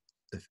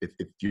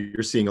if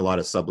you're seeing a lot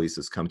of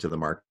subleases come to the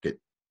market,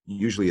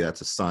 usually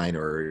that's a sign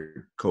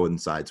or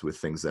coincides with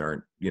things that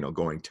aren't,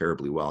 going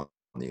terribly well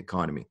in the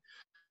economy.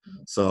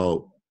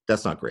 So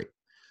that's not great.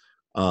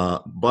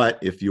 But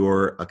if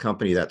you're a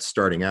company that's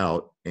starting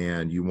out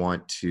and you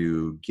want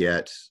to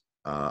get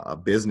a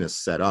business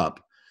set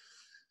up,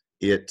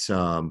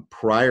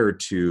 prior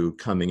to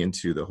coming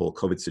into the whole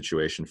COVID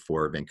situation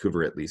for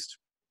Vancouver, at least,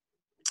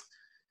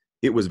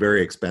 it was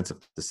very expensive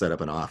to set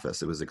up an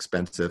office. It was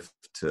expensive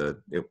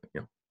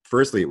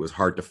firstly, it was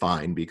hard to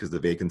find because the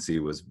vacancy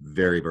was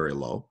very, very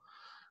low.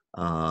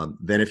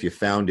 Then if you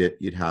found it,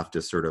 you'd have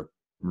to sort of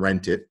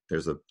rent it.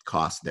 There's a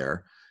cost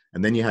there.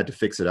 And then you had to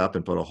fix it up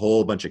and put a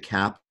whole bunch of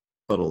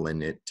capital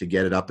in it to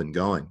get it up and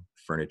going,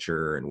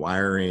 furniture and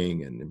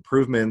wiring and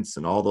improvements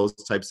and all those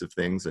types of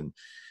things. And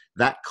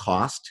that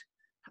cost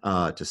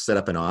to set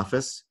up an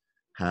office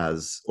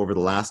has, over the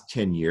last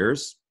 10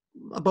 years,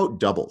 about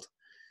doubled.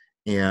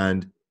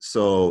 And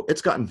so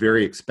it's gotten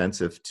very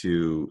expensive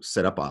to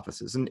set up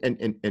offices,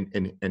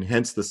 and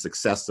hence the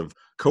success of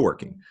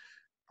co-working.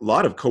 A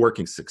lot of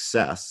co-working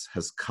success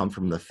has come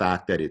from the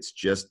fact that it's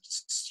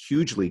just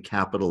hugely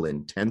capital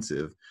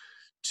intensive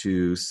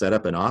to set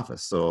up an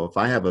office. So if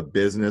I have a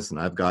business and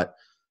I've got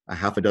a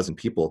half a dozen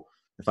people,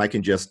 if I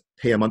can just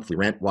pay a monthly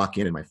rent, walk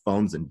in and my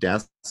phones and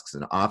desks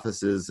and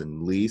offices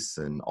and lease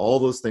and all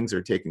those things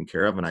are taken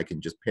care of, and I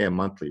can just pay a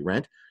monthly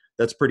rent,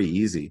 that's pretty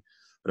easy.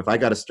 But if I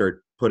got to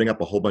start putting up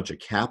a whole bunch of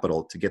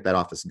capital to get that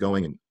office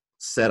going and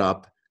set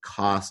up,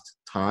 cost,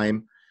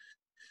 time,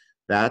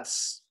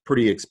 that's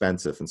pretty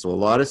expensive. And so a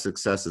lot of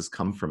successes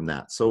come from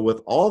that. So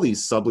with all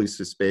these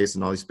sublease space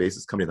and all these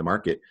spaces coming to the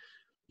market,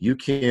 you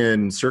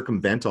can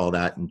circumvent all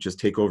that and just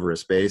take over a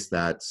space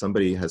that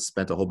somebody has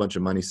spent a whole bunch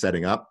of money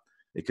setting up.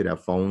 It could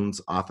have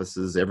phones,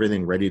 offices,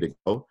 everything ready to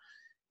go.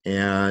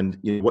 And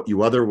what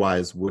you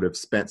otherwise would have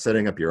spent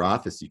setting up your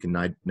office, you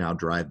can now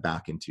drive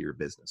back into your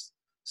business.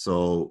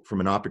 So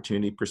from an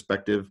opportunity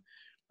perspective,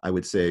 I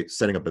would say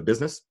setting up a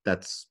business,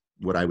 that's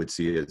what I would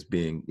see as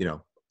being,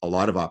 a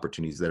lot of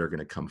opportunities that are going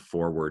to come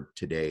forward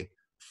today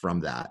from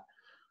that.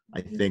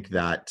 I think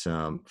that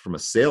from a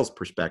sales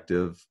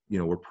perspective,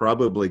 we're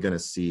probably going to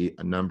see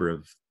a number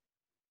of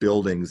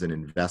buildings and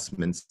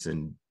investments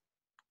and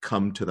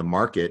come to the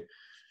market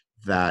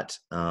that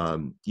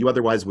you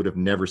otherwise would have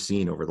never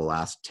seen over the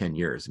last 10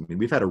 years. I mean,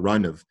 we've had a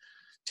run of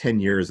 10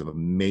 years of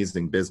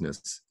amazing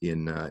business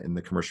in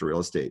the commercial real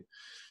estate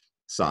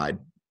side.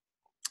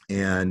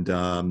 And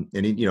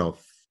a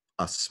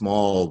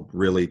small,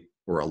 really,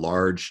 or a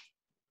large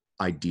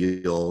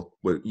ideal,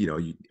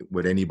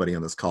 what anybody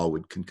on this call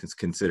would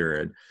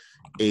consider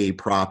a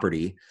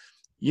property,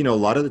 a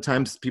lot of the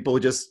times people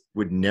just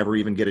would never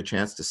even get a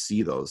chance to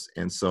see those.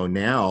 And so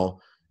now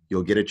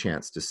you'll get a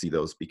chance to see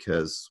those,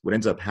 because what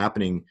ends up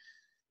happening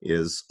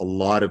is a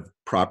lot of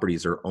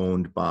properties are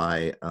owned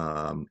by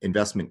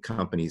investment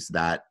companies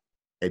that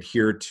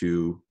adhere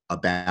to a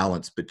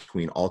balance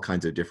between all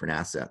kinds of different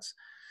assets.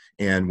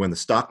 And when the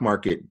stock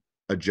market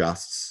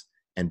adjusts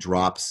and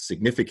drops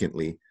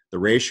significantly, the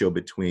ratio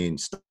between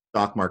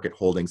stock market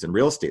holdings and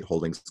real estate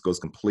holdings goes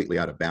completely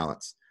out of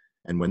balance.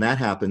 And when that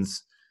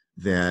happens,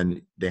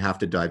 then they have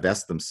to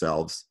divest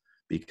themselves,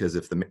 because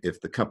if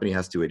the company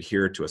has to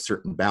adhere to a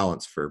certain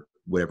balance for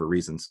whatever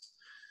reasons,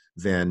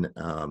 then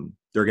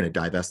they're going to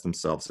divest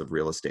themselves of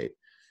real estate.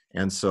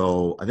 And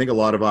so I think a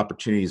lot of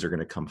opportunities are going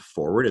to come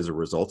forward as a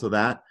result of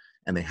that,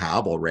 and they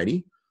have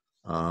already.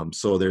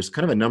 So there's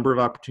kind of a number of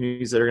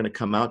opportunities that are going to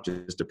come out,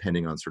 just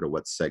depending on sort of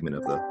what segment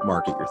of the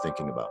market you're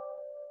thinking about.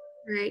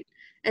 Right.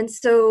 And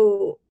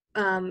so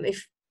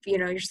if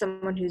you're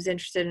someone who's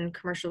interested in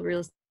commercial real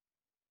estate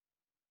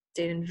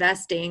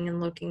investing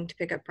and looking to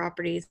pick up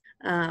properties,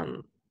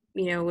 generally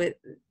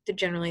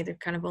they're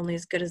kind of only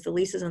as good as the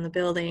leases on the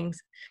buildings.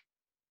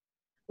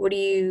 What do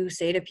you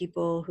say to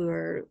people who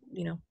are,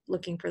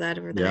 looking for that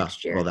over the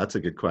next year? Well, that's a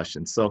good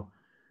question. So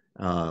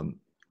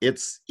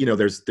it's,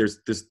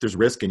 there's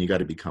risk, and you got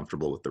to be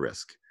comfortable with the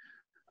risk.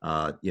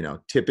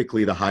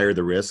 Typically the higher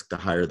the risk, the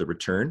higher the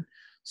return.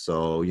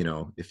 So,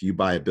 if you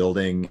buy a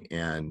building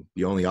and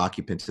the only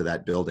occupant to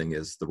that building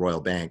is the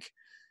Royal Bank,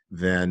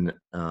 then,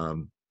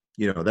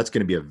 that's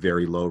going to be a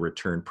very low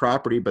return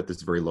property, but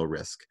there's very low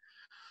risk.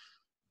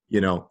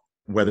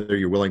 Whether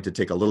you're willing to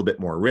take a little bit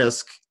more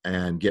risk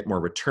and get more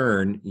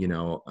return,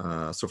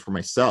 so for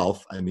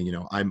myself,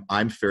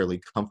 I'm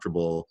fairly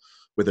comfortable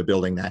with a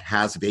building that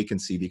has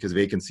vacancy, because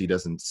vacancy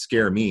doesn't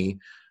scare me.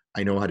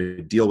 I know how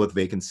to deal with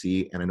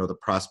vacancy, and I know the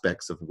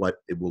prospects of what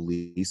it will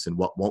lease and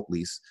what won't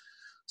lease.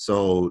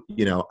 So,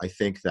 I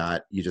think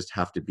that you just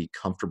have to be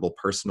comfortable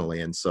personally.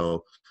 And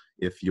so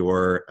if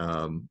you're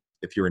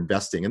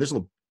investing, and there's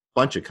a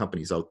bunch of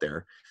companies out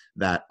there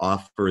that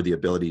offer the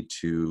ability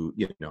to,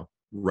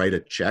 write a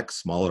check,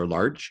 small or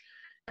large,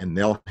 and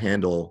they'll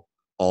handle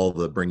all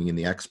the bringing in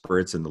the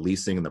experts and the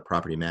leasing and the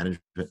property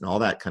management and all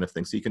that kind of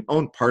thing. So you can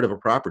own part of a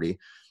property,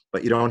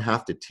 but you don't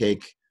have to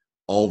take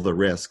all the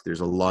risk.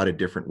 There's a lot of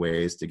different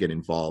ways to get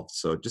involved.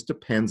 So it just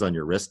depends on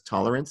your risk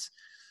tolerance,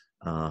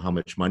 how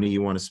much money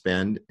you want to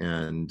spend,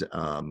 and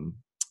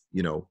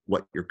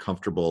what you're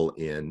comfortable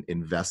in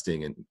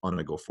investing in on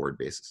a go-forward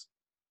basis.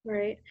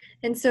 Right.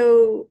 And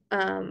so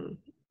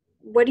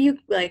what do you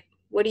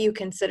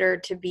consider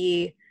to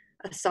be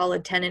a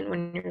solid tenant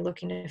when you're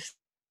looking to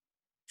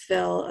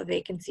fill a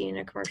vacancy in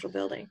a commercial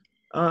building?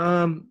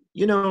 When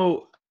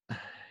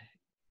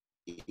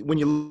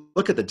you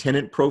look at the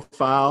tenant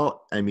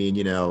profile,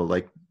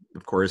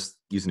 of course,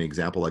 using an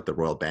example like the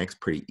Royal Bank's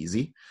pretty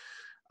easy.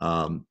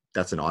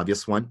 That's an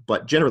obvious one,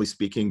 but generally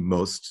speaking,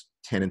 most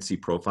tenancy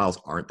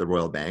profiles aren't the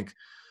Royal Bank.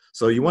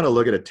 So you want to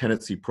look at a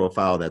tenancy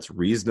profile that's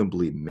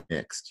reasonably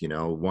mixed,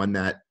 one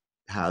that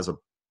has a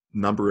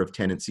number of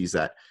tenancies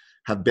that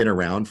have been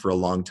around for a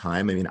long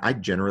time. I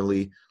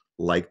generally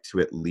like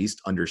to at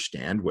least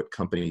understand what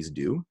companies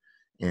do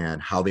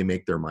and how they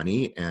make their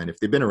money. And if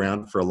they've been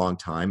around for a long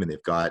time and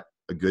they've got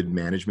a good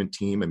management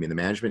team, the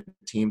management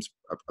team's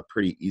a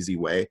pretty easy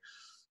way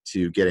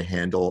to get a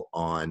handle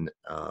on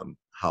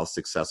how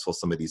successful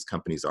some of these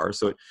companies are.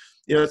 So,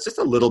 it's just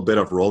a little bit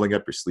of rolling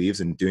up your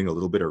sleeves and doing a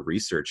little bit of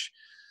research.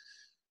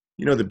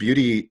 The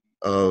beauty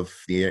of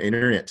the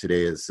internet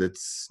today is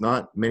it's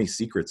not many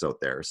secrets out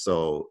there.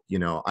 So,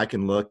 I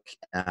can look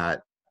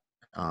at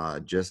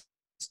just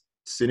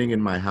sitting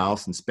in my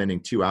house and spending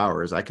 2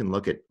 hours. I can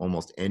look at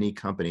almost any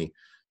company,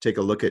 take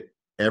a look at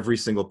every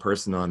single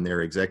person on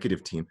their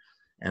executive team,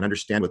 and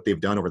understand what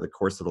they've done over the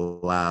course of the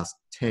last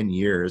 10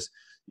 years.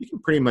 You can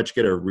pretty much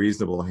get a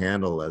reasonable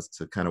handle as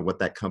to kind of what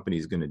that company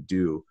is going to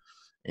do.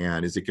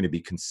 And is it going to be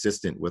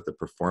consistent with the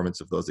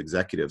performance of those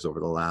executives over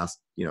the last,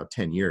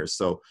 10 years?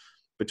 So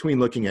between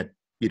looking at,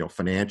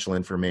 financial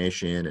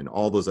information and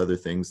all those other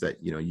things that,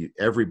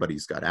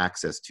 everybody's got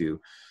access to,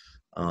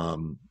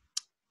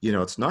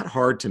 it's not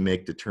hard to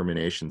make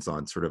determinations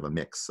on sort of a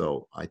mix.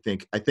 So I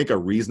think a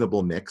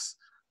reasonable mix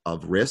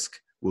of risk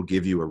will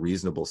give you a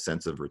reasonable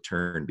sense of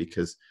return,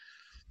 because,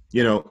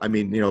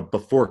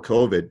 before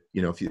COVID,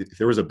 if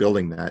there was a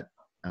building that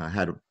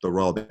had the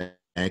Royal Bank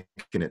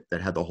in it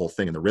that had the whole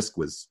thing and the risk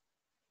was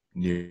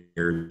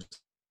near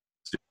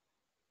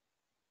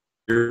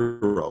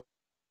zero,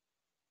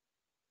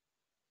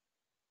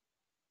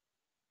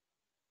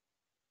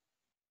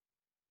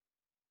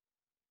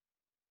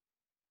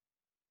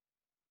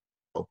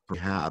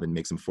 have and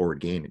make some forward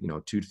gain,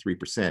 2 to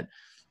 3%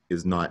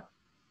 is not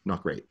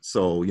great.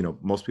 So,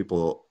 most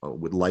people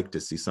would like to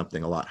see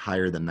something a lot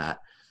higher than that.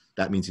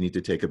 That means you need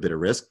to take a bit of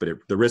risk, but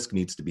the risk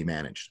needs to be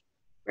managed.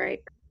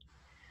 Right.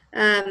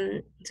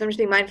 So I'm just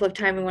being mindful of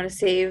time. We want to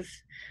save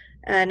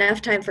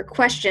enough time for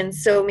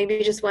questions. So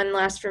maybe just one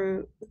last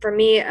from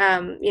me.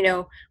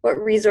 What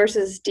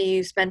resources do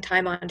you spend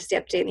time on to stay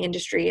up to date in the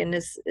industry? And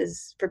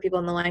is for people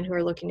on the line who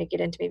are looking to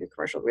get into maybe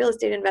commercial real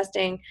estate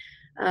investing,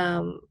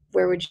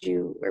 where would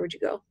you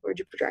go? Where would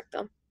you direct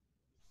them?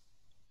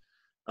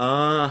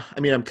 I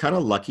mean, I'm kind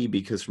of lucky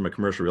because from a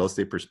commercial real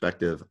estate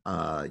perspective,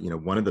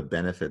 one of the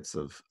benefits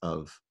of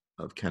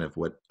kind of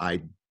what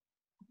I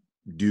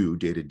do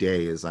day to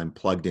day is I'm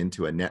plugged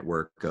into a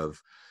network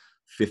of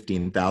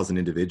 15,000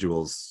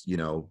 individuals,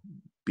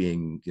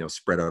 being,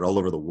 spread out all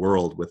over the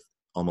world with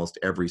almost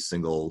every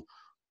single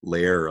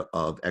layer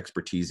of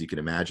expertise you can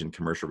imagine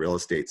commercial real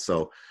estate.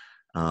 So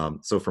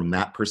from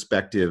that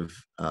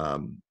perspective,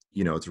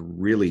 it's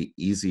really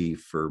easy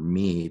for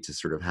me to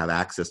sort of have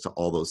access to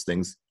all those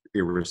things,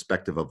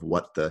 irrespective of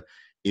what the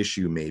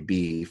issue may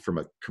be from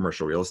a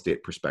commercial real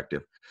estate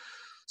perspective.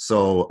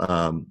 So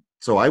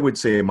I would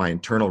say my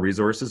internal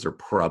resources are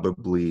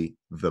probably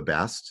the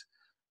best.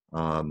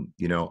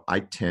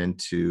 I tend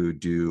to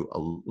do a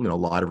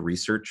lot of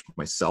research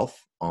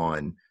myself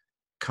on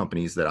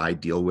companies that I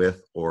deal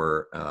with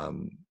or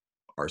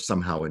are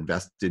somehow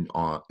invested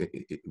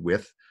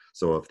with.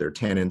 So if they're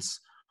tenants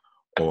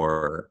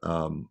or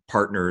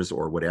partners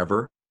or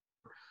whatever,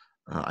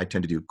 I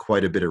tend to do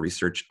quite a bit of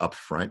research up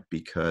front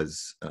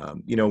because,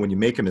 when you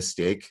make a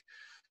mistake,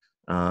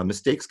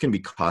 mistakes can be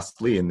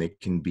costly and they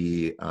can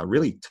be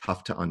really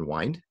tough to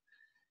unwind.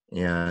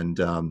 And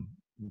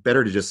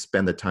better to just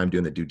spend the time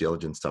doing the due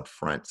diligence up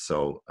front.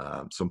 So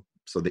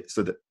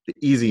the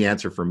easy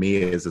answer for me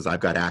is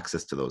I've got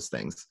access to those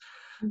things,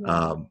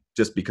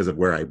 just because of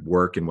where I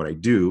work and what I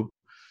do.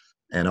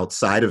 And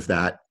outside of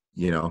that,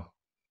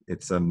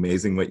 it's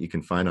amazing what you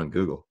can find on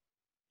Google.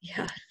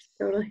 Yeah,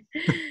 totally.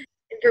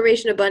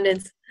 Information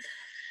abundance.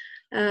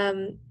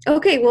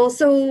 Okay, well,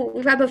 so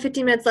we've got about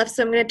 15 minutes left,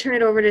 so I'm going to turn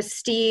it over to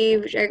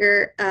Steve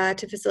Jagger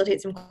to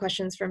facilitate some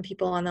questions from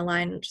people on the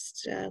line.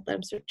 Just let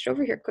him switch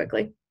over here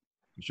quickly.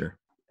 Sure.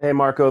 Hey,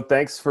 Marco,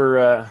 thanks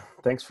for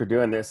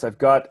doing this. I've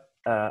got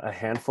a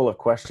handful of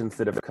questions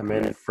that have come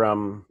in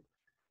from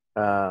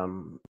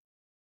the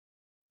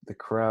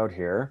crowd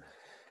here.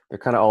 They're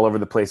kind of all over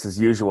the place as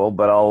usual,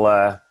 but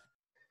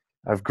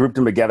I've grouped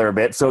them together a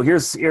bit. So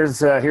here's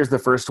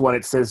the first one.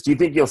 It says, do you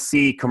think you'll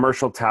see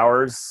commercial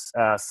towers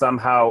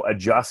somehow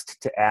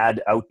adjust to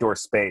add outdoor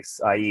space,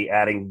 i.e.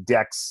 adding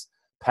decks,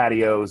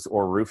 patios,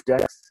 or roof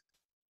decks?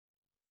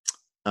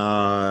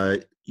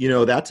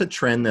 That's a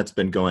trend that's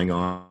been going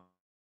on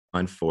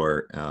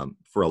for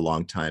a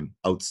long time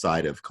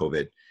outside of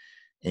COVID.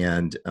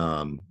 And,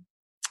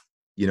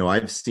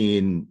 I've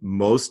seen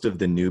most of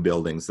the new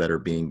buildings that are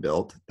being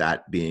built,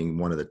 that being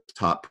one of the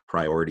top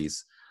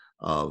priorities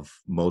of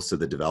most of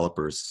the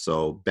developers.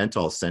 So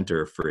Bentall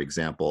Center, for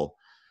example,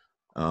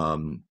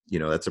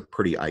 that's a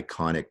pretty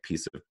iconic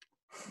piece of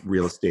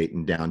real estate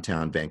in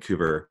downtown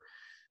Vancouver.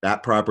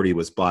 That property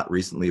was bought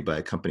recently by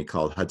a company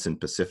called Hudson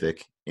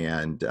Pacific.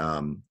 And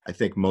I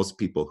think most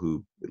people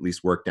who at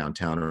least work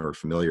downtown or are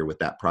familiar with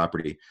that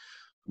property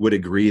would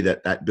agree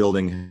that that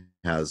building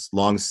has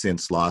long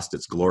since lost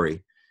its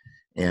glory.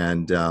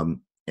 And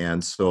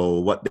so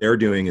what they're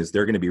doing is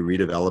they're going to be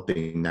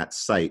redeveloping that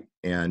site,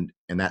 and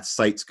that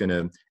site's going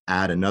to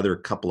add another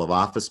couple of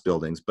office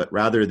buildings, but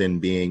rather than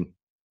being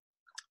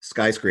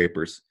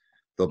skyscrapers,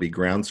 they'll be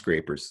ground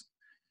scrapers.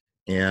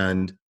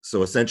 And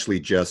so essentially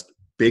just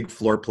big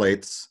floor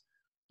plates,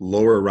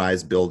 lower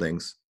rise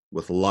buildings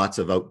with lots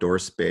of outdoor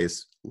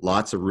space,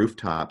 lots of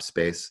rooftop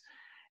space.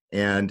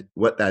 And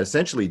what that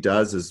essentially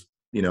does is,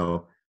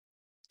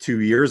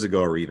 2 years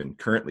ago, or even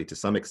currently to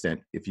some extent,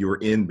 if you were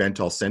in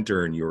Bentall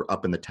Center and you were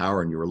up in the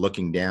tower and you were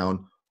looking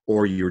down,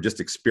 or you were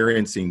just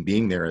experiencing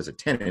being there as a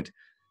tenant,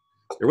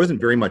 there wasn't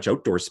very much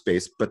outdoor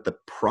space, but the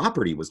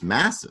property was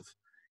massive.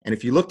 And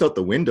if you looked out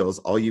the windows,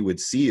 all you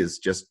would see is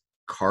just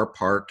car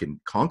park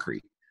and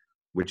concrete,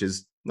 which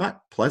is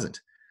not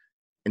pleasant.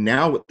 And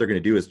now what they're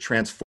going to do is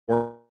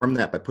transform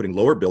that by putting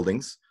lower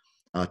buildings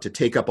to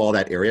take up all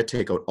that area,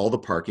 take out all the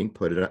parking,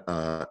 put it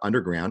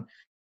underground,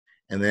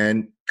 and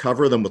then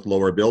cover them with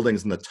lower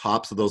buildings. And the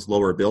tops of those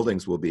lower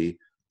buildings will be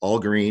all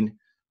green,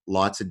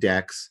 lots of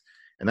decks.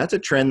 And that's a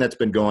trend that's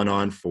been going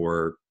on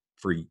for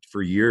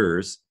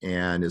years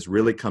and is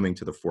really coming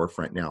to the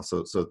forefront now.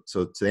 So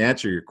to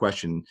answer your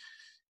question,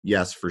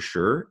 yes, for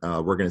sure.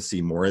 We're going to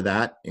see more of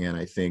that. And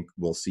I think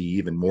we'll see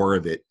even more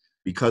of it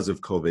because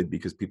of COVID,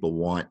 because people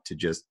want to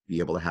just be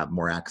able to have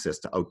more access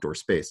to outdoor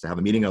space. To have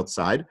a meeting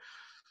outside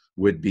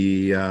would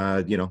be,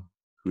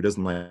 who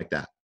doesn't like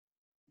that?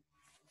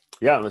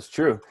 Yeah, that's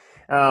true.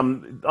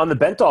 On the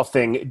Bentall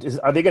thing,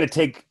 are they going to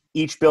take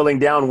each building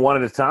down one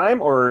at a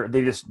time, or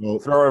they just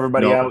throw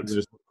everybody out?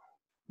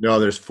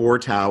 There's 4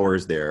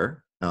 towers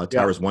there,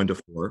 towers 1 to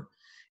 4.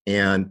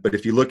 But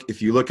if you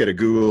look at a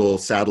Google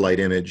satellite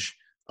image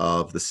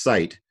of the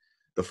site,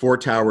 the 4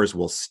 towers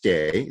will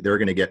stay. They're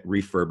going to get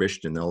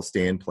refurbished and they'll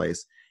stay in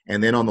place.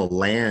 And then on the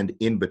land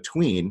in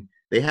between,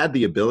 they had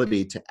the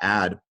ability to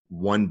add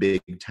one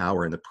big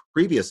tower, and the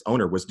previous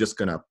owner was just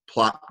going to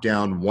plop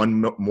down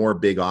one more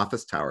big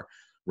office tower.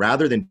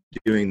 Rather than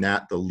doing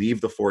that, they'll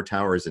leave the 4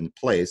 towers in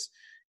place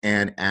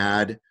and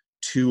add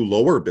 2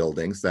 lower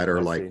buildings that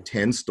are like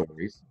 10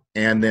 stories.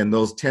 And then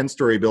those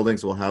 10-story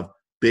buildings will have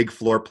big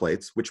floor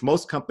plates, which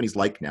most companies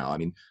like now. I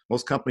mean,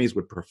 most companies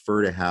would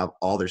prefer to have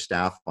all their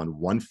staff on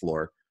 1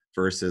 floor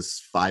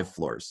versus 5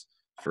 floors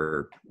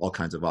for all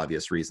kinds of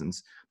obvious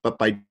reasons. But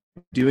by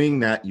doing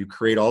that, you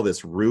create all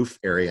this roof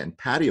area and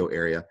patio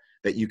area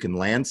that you can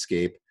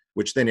landscape,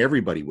 which then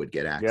everybody would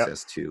get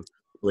access to.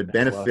 So it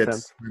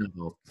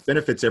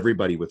benefits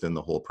everybody within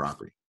the whole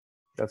property.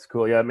 That's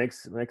cool. Yeah, it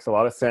makes a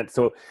lot of sense.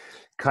 So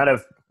kind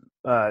of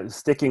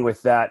sticking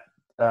with that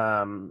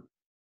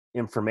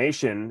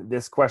information,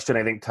 this question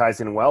I think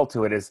ties in well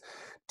to it is,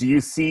 do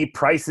you see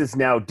prices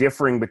now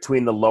differing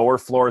between the lower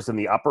floors and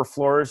the upper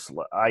floors?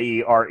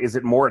 I.e., is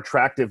it more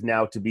attractive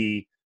now to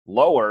be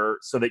lower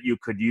so that you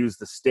could use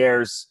the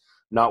stairs,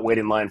 not wait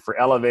in line for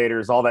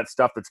elevators, all that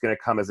stuff that's going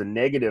to come as a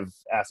negative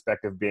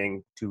aspect of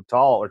being too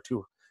tall or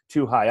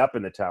too high up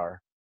in the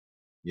tower?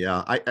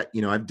 Yeah,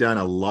 I've done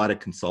a lot of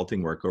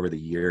consulting work over the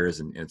years,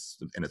 and it's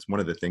one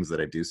of the things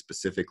that I do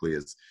specifically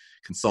is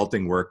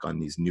consulting work on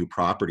these new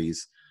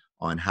properties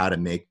on how to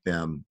make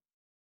them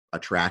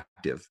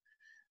attractive,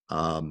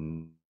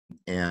 and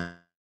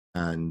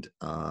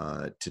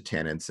to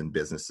tenants and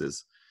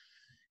businesses.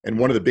 And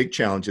one of the big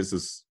challenges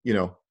is,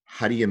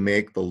 how do you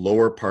make the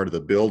lower part of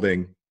the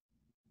building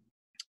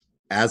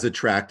as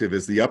attractive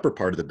as the upper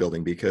part of the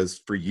building?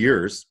 Because for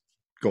years,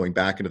 going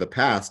back into the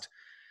past,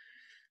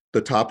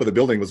 the top of the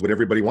building was what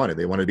everybody wanted.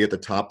 They wanted to be at the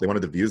top. They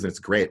wanted the views, and it's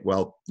great.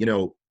 Well,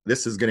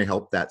 this is going to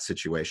help that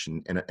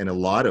situation. And a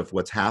lot of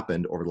what's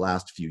happened over the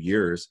last few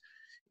years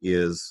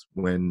is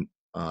when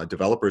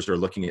developers are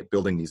looking at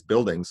building these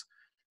buildings,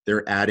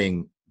 they're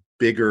adding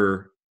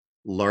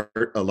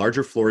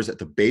larger floors at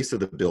the base of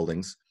the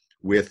buildings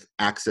with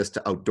access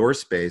to outdoor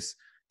space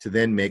to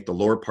then make the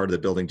lower part of the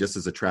building just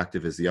as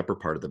attractive as the upper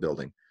part of the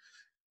building.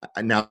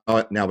 Now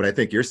what I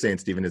think you're saying,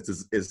 Stephen,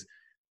 is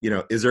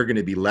there going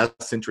to be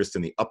less interest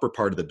in the upper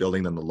part of the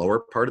building than the lower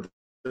part of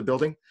the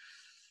building?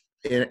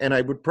 And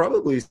I would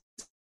probably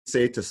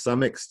say to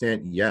some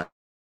extent, yes.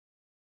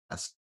 I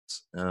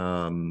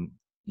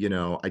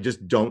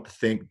just don't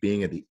think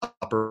being at the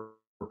upper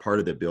part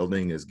of the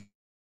building is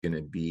going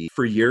to be,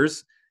 for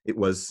years, it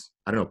was,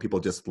 I don't know, people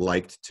just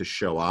liked to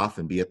show off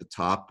and be at the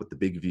top with the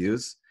big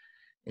views.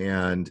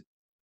 And,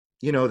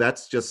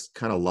 that's just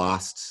kind of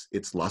lost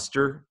its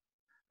luster.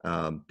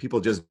 People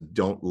just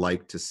don't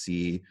like to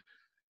see,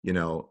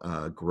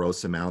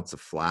 gross amounts of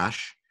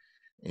flash,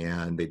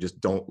 and they just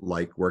don't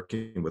like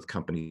working with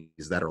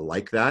companies that are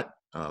like that.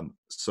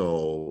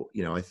 So,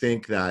 I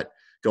think that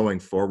going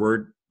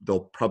forward,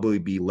 there'll probably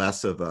be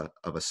less of a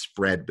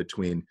spread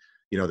between,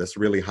 this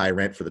really high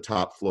rent for the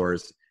top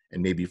floors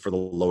and maybe for the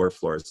lower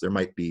floors. There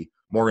might be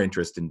more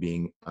interest in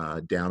being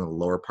down in the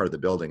lower part of the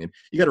building. And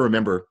you got to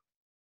remember,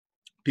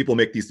 people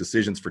make these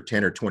decisions for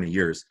 10 or 20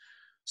 years.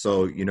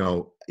 So,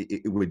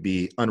 it would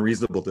be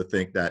unreasonable to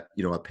think that,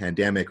 a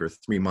pandemic or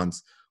 3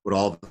 months would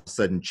all of a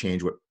sudden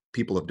change what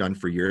people have done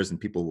for years and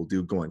people will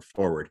do going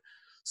forward.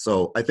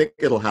 So I think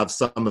it'll have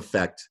some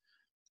effect.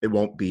 It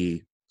won't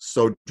be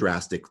so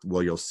drastic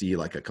where you'll see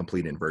like a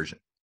complete inversion.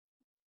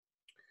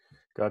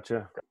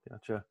 Gotcha.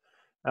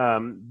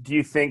 Do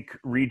you think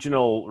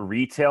regional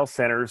retail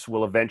centers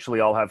will eventually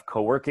all have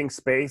co-working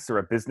space or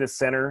a business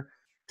center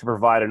to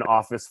provide an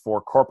office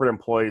for corporate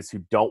employees who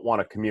don't want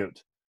to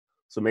commute?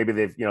 So maybe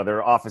they've,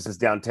 their office is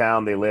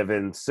downtown, they live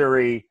in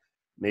Surrey,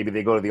 maybe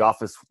they go to the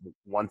office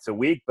once a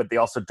week, but they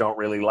also don't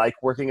really like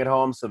working at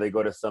home, so they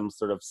go to some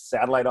sort of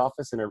satellite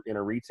office in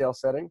a retail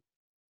setting.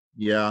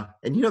 Yeah,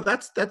 and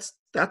it's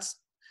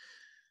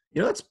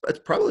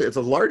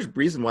a large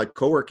reason why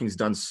co-working's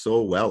done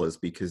so well, is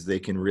because they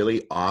can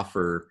really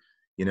offer,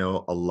 a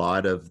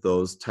lot of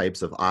those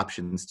types of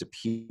options to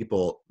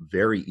people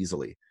very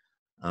easily.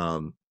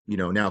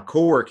 Now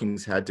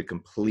co-working's had to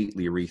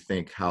completely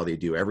rethink how they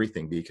do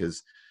everything,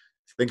 because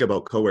think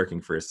about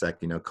co-working for a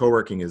sec.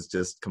 Co-working is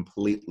just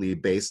completely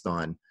based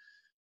on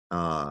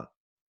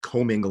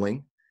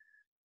commingling,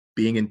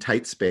 being in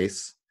tight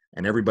space,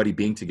 and everybody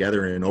being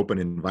together in an open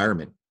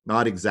environment,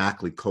 not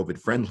exactly COVID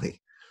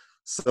friendly.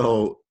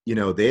 So,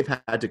 they've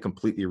had to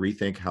completely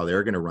rethink how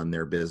they're going to run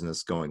their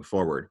business going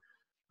forward.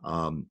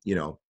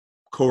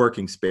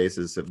 Co-working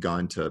spaces have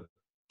gone to,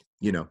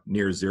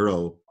 near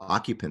zero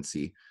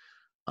occupancy,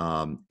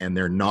 and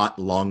they're not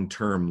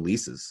long-term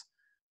leases.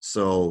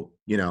 So,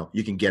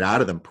 you can get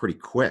out of them pretty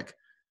quick.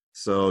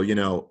 So,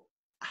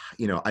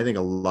 I think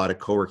a lot of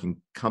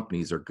co-working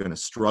companies are going to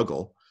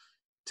struggle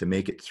to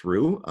make it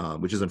through,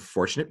 which is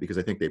unfortunate because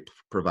I think they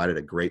provided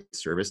a great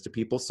service to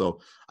people. So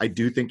I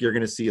do think you're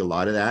going to see a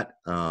lot of that.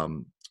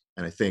 And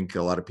I think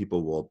a lot of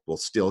people will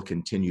still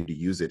continue to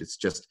use it. It's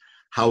just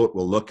how it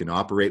will look and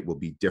operate will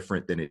be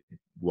different than it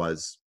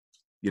was,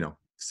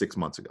 6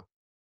 months ago.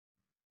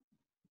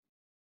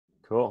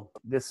 Cool.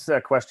 This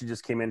question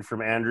just came in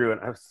from Andrew,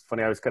 and I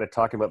was kind of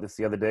talking about this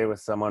the other day with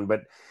someone,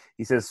 but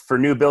he says, for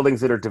new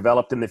buildings that are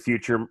developed in the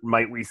future,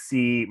 might we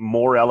see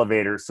more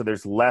elevators so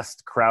there's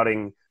less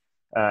crowding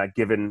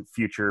given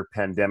future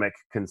pandemic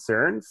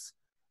concerns.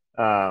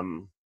 I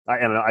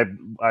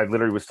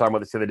literally was talking about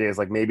this the other day. Is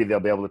like maybe they'll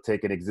be able to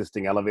take an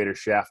existing elevator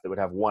shaft that would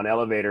have one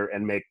elevator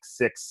and make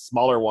 6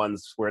 smaller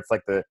ones where it's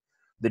like the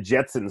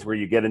Jetsons, where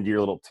you get into your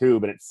little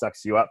tube and it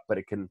sucks you up, but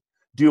it can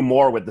do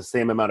more with the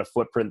same amount of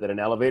footprint that an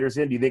elevator's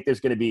in. Do you think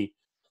there's going to be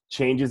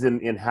changes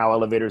in how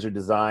elevators are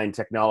designed,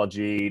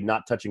 technology,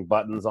 not touching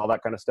buttons, all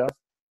that kind of stuff?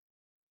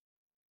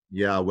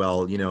 Yeah,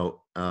 well,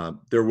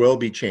 there will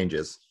be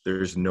changes.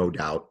 There's no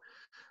doubt.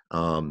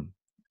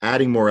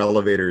 Adding more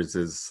elevators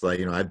is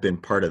like, I've been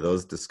part of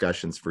those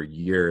discussions for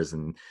years,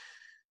 and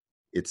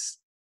it's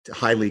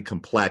highly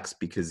complex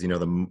because,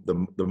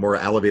 the more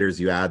elevators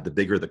you add, the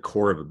bigger the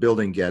core of a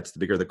building gets. The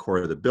bigger the core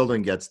of the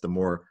building gets,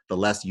 the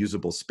less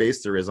usable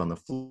space there is on the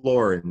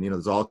floor. And,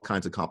 there's all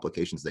kinds of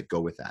complications that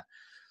go with that.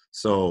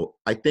 So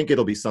I think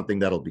it'll be something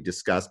that'll be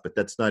discussed, but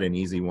that's not an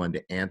easy one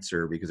to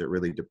answer because it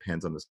really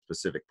depends on the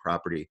specific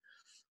property.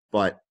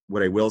 But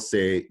what I will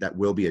say that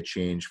will be a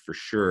change for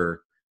sure,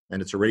 and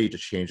it's already a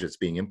change that's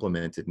being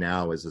implemented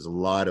now, is a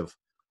lot of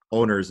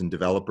owners and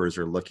developers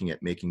are looking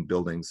at making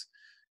buildings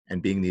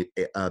and be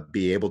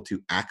able to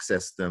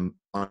access them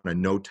on a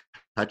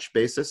no-touch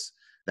basis.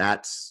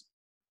 That's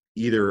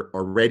either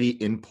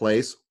already in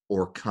place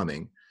or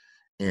coming.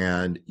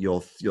 And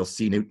you'll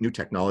see new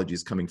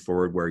technologies coming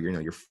forward where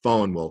your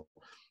phone will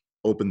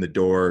open the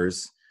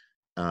doors,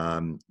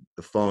 the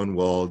phone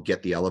will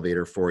get the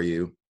elevator for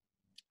you.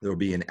 There'll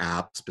be an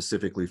app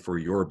specifically for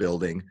your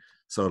building,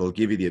 so it'll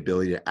give you the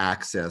ability to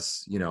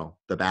access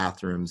the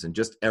bathrooms and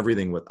just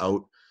everything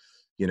without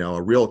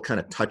a real kind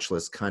of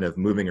touchless kind of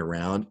moving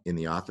around in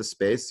the office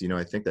space.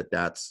 I think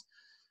that's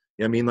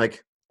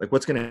like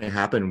what's going to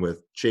happen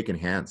with shaking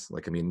hands?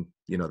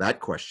 That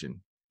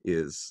question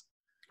is,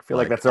 I feel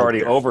like that's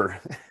already over.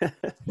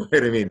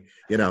 Right?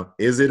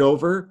 Is it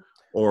over,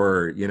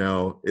 or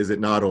is it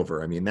not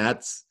over?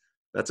 That's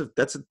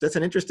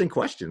an interesting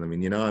question.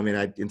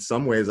 In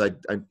some ways,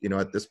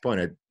 at this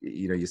point,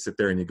 you sit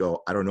there and you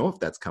go, I don't know if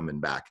that's coming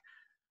back.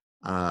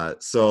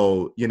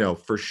 So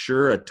for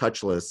sure, a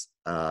touchless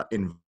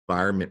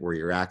environment where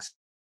you're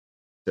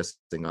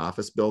accessing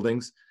office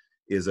buildings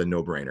is a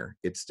no-brainer.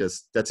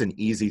 That's an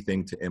easy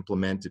thing to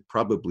implement. It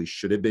probably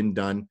should have been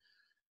done.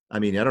 I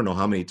don't know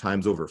how many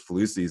times over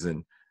flu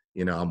season,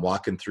 I'm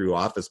walking through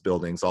office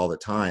buildings all the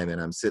time,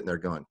 and I'm sitting there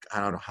going, I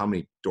don't know how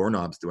many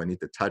doorknobs do I need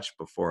to touch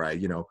before I,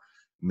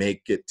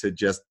 make it to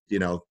just,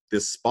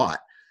 this spot.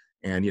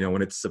 And,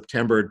 when it's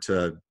September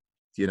to,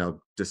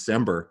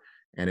 December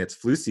and it's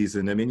flu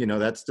season,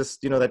 that's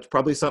just, that's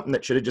probably something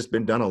that should have just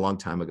been done a long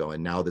time ago.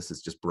 And now this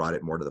has just brought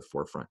it more to the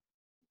forefront.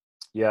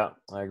 Yeah,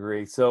 I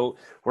agree. So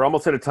we're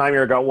almost out of time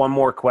here. I got one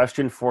more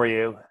question for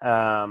you.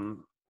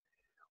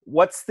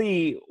 What's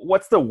the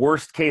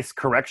worst case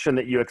correction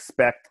that you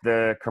expect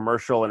the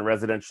commercial and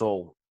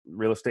residential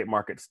real estate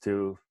markets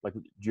to, like?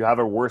 Do you have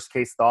a worst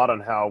case thought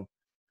on how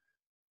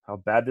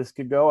bad this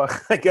could go?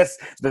 I guess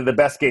the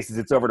best case is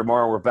it's over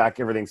tomorrow. We're back.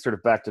 Everything's sort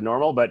of back to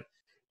normal. But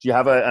do you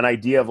have an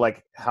idea of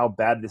like how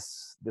bad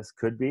this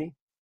could be?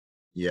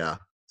 Yeah.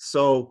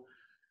 So,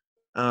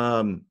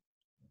 I'll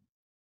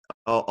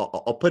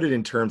put it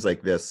in terms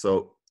like this.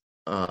 So,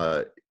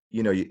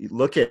 you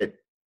look at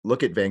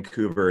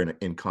Vancouver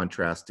in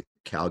contrast to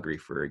Calgary,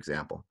 for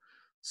example.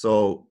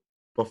 So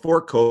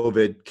before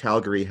COVID,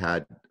 Calgary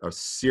had a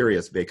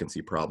serious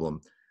vacancy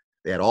problem.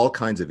 They had all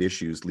kinds of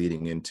issues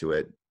leading into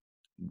it,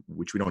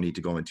 which we don't need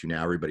to go into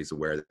now. Everybody's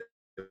aware that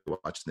they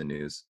watch the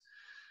news,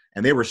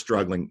 and they were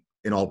struggling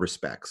in all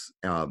respects.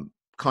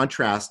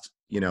 Contrast,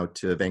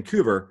 to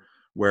Vancouver,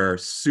 where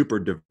super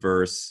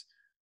diverse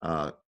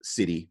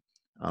city.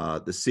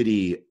 The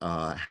city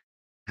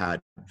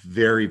had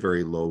very,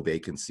 very low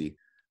vacancy,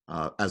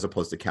 as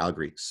opposed to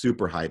Calgary,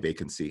 super high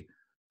vacancy.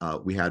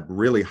 We had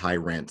really high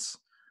rents.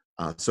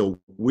 So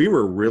we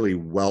were really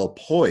well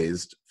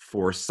poised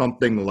for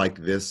something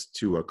like this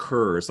to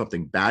occur, or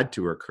something bad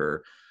to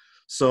occur.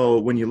 So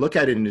when you look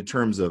at it in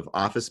terms of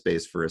office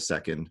space for a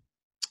second,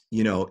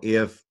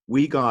 if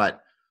we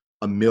got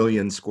 1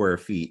 million square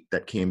feet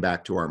that came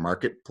back to our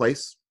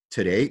marketplace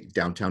today,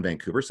 downtown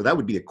Vancouver, so that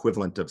would be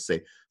equivalent of,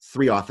 say,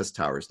 3 office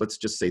towers. Let's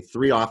just say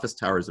 3 office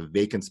towers of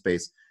vacant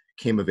space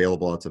came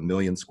available. It's 1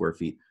 million square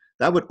feet.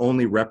 That would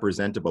only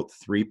represent about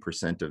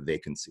 3% of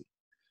vacancy.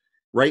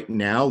 Right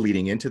now,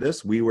 leading into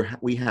this,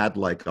 we had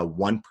like a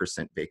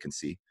 1%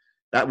 vacancy.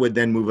 That would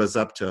then move us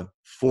up to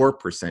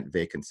 4%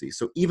 vacancy.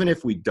 So even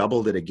if we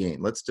doubled it again,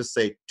 let's just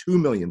say 2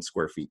 million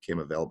square feet came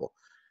available.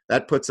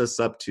 That puts us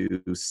up to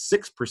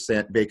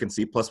 6%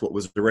 vacancy, plus what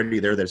was already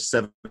there. There's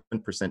 7%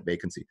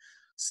 vacancy.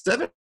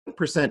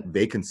 7%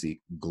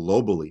 vacancy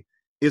globally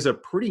is a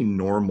pretty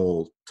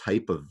normal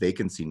type of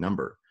vacancy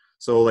number.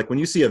 So like when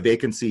you see a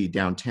vacancy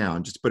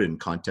downtown, just to put it in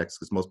context,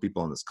 because most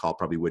people on this call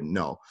probably wouldn't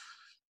know,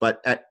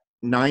 but at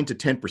 9 to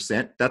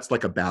 10%, that's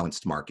like a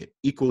balanced market,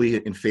 equally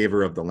in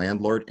favor of the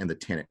landlord and the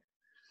tenant.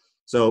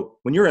 So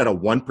when you're at a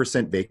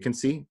 1%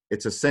 vacancy,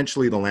 it's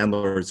essentially the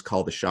landlords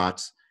call the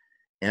shots.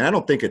 And I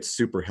don't think it's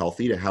super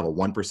healthy to have a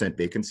 1%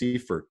 vacancy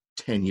for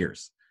 10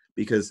 years.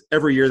 because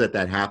every year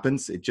that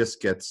happens, it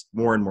just gets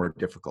more and more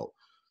difficult.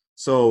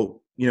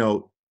 So,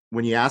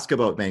 when you ask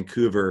about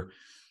Vancouver,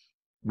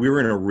 we were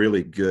in a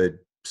really good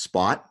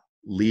spot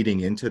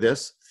leading into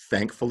this,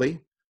 thankfully.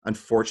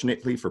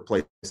 Unfortunately, for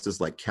places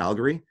like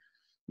Calgary,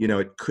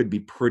 it could be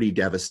pretty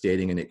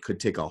devastating, and it could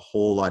take a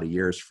whole lot of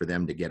years for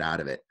them to get out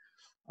of it.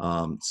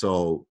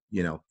 So,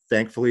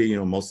 thankfully,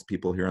 most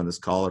people here on this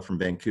call are from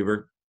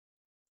Vancouver.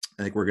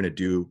 I think we're going to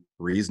do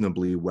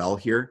reasonably well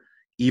here,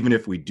 even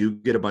if we do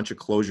get a bunch of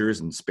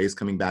closures and space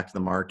coming back to the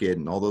market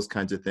and all those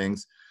kinds of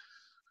things.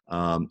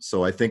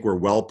 So I think we're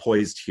well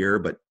poised here,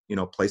 but,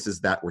 places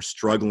that were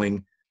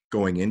struggling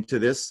going into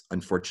this,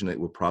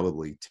 unfortunately, will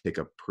probably take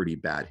a pretty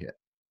bad hit.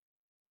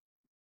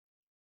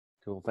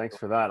 Cool. Thanks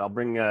for that. I'll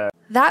bring...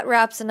 That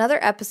wraps another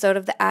episode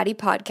of the Addy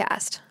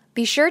Podcast.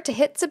 Be sure to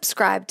hit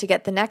subscribe to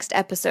get the next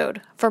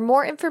episode. For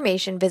more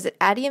information, visit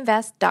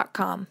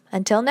addyinvest.com.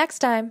 Until next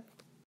time.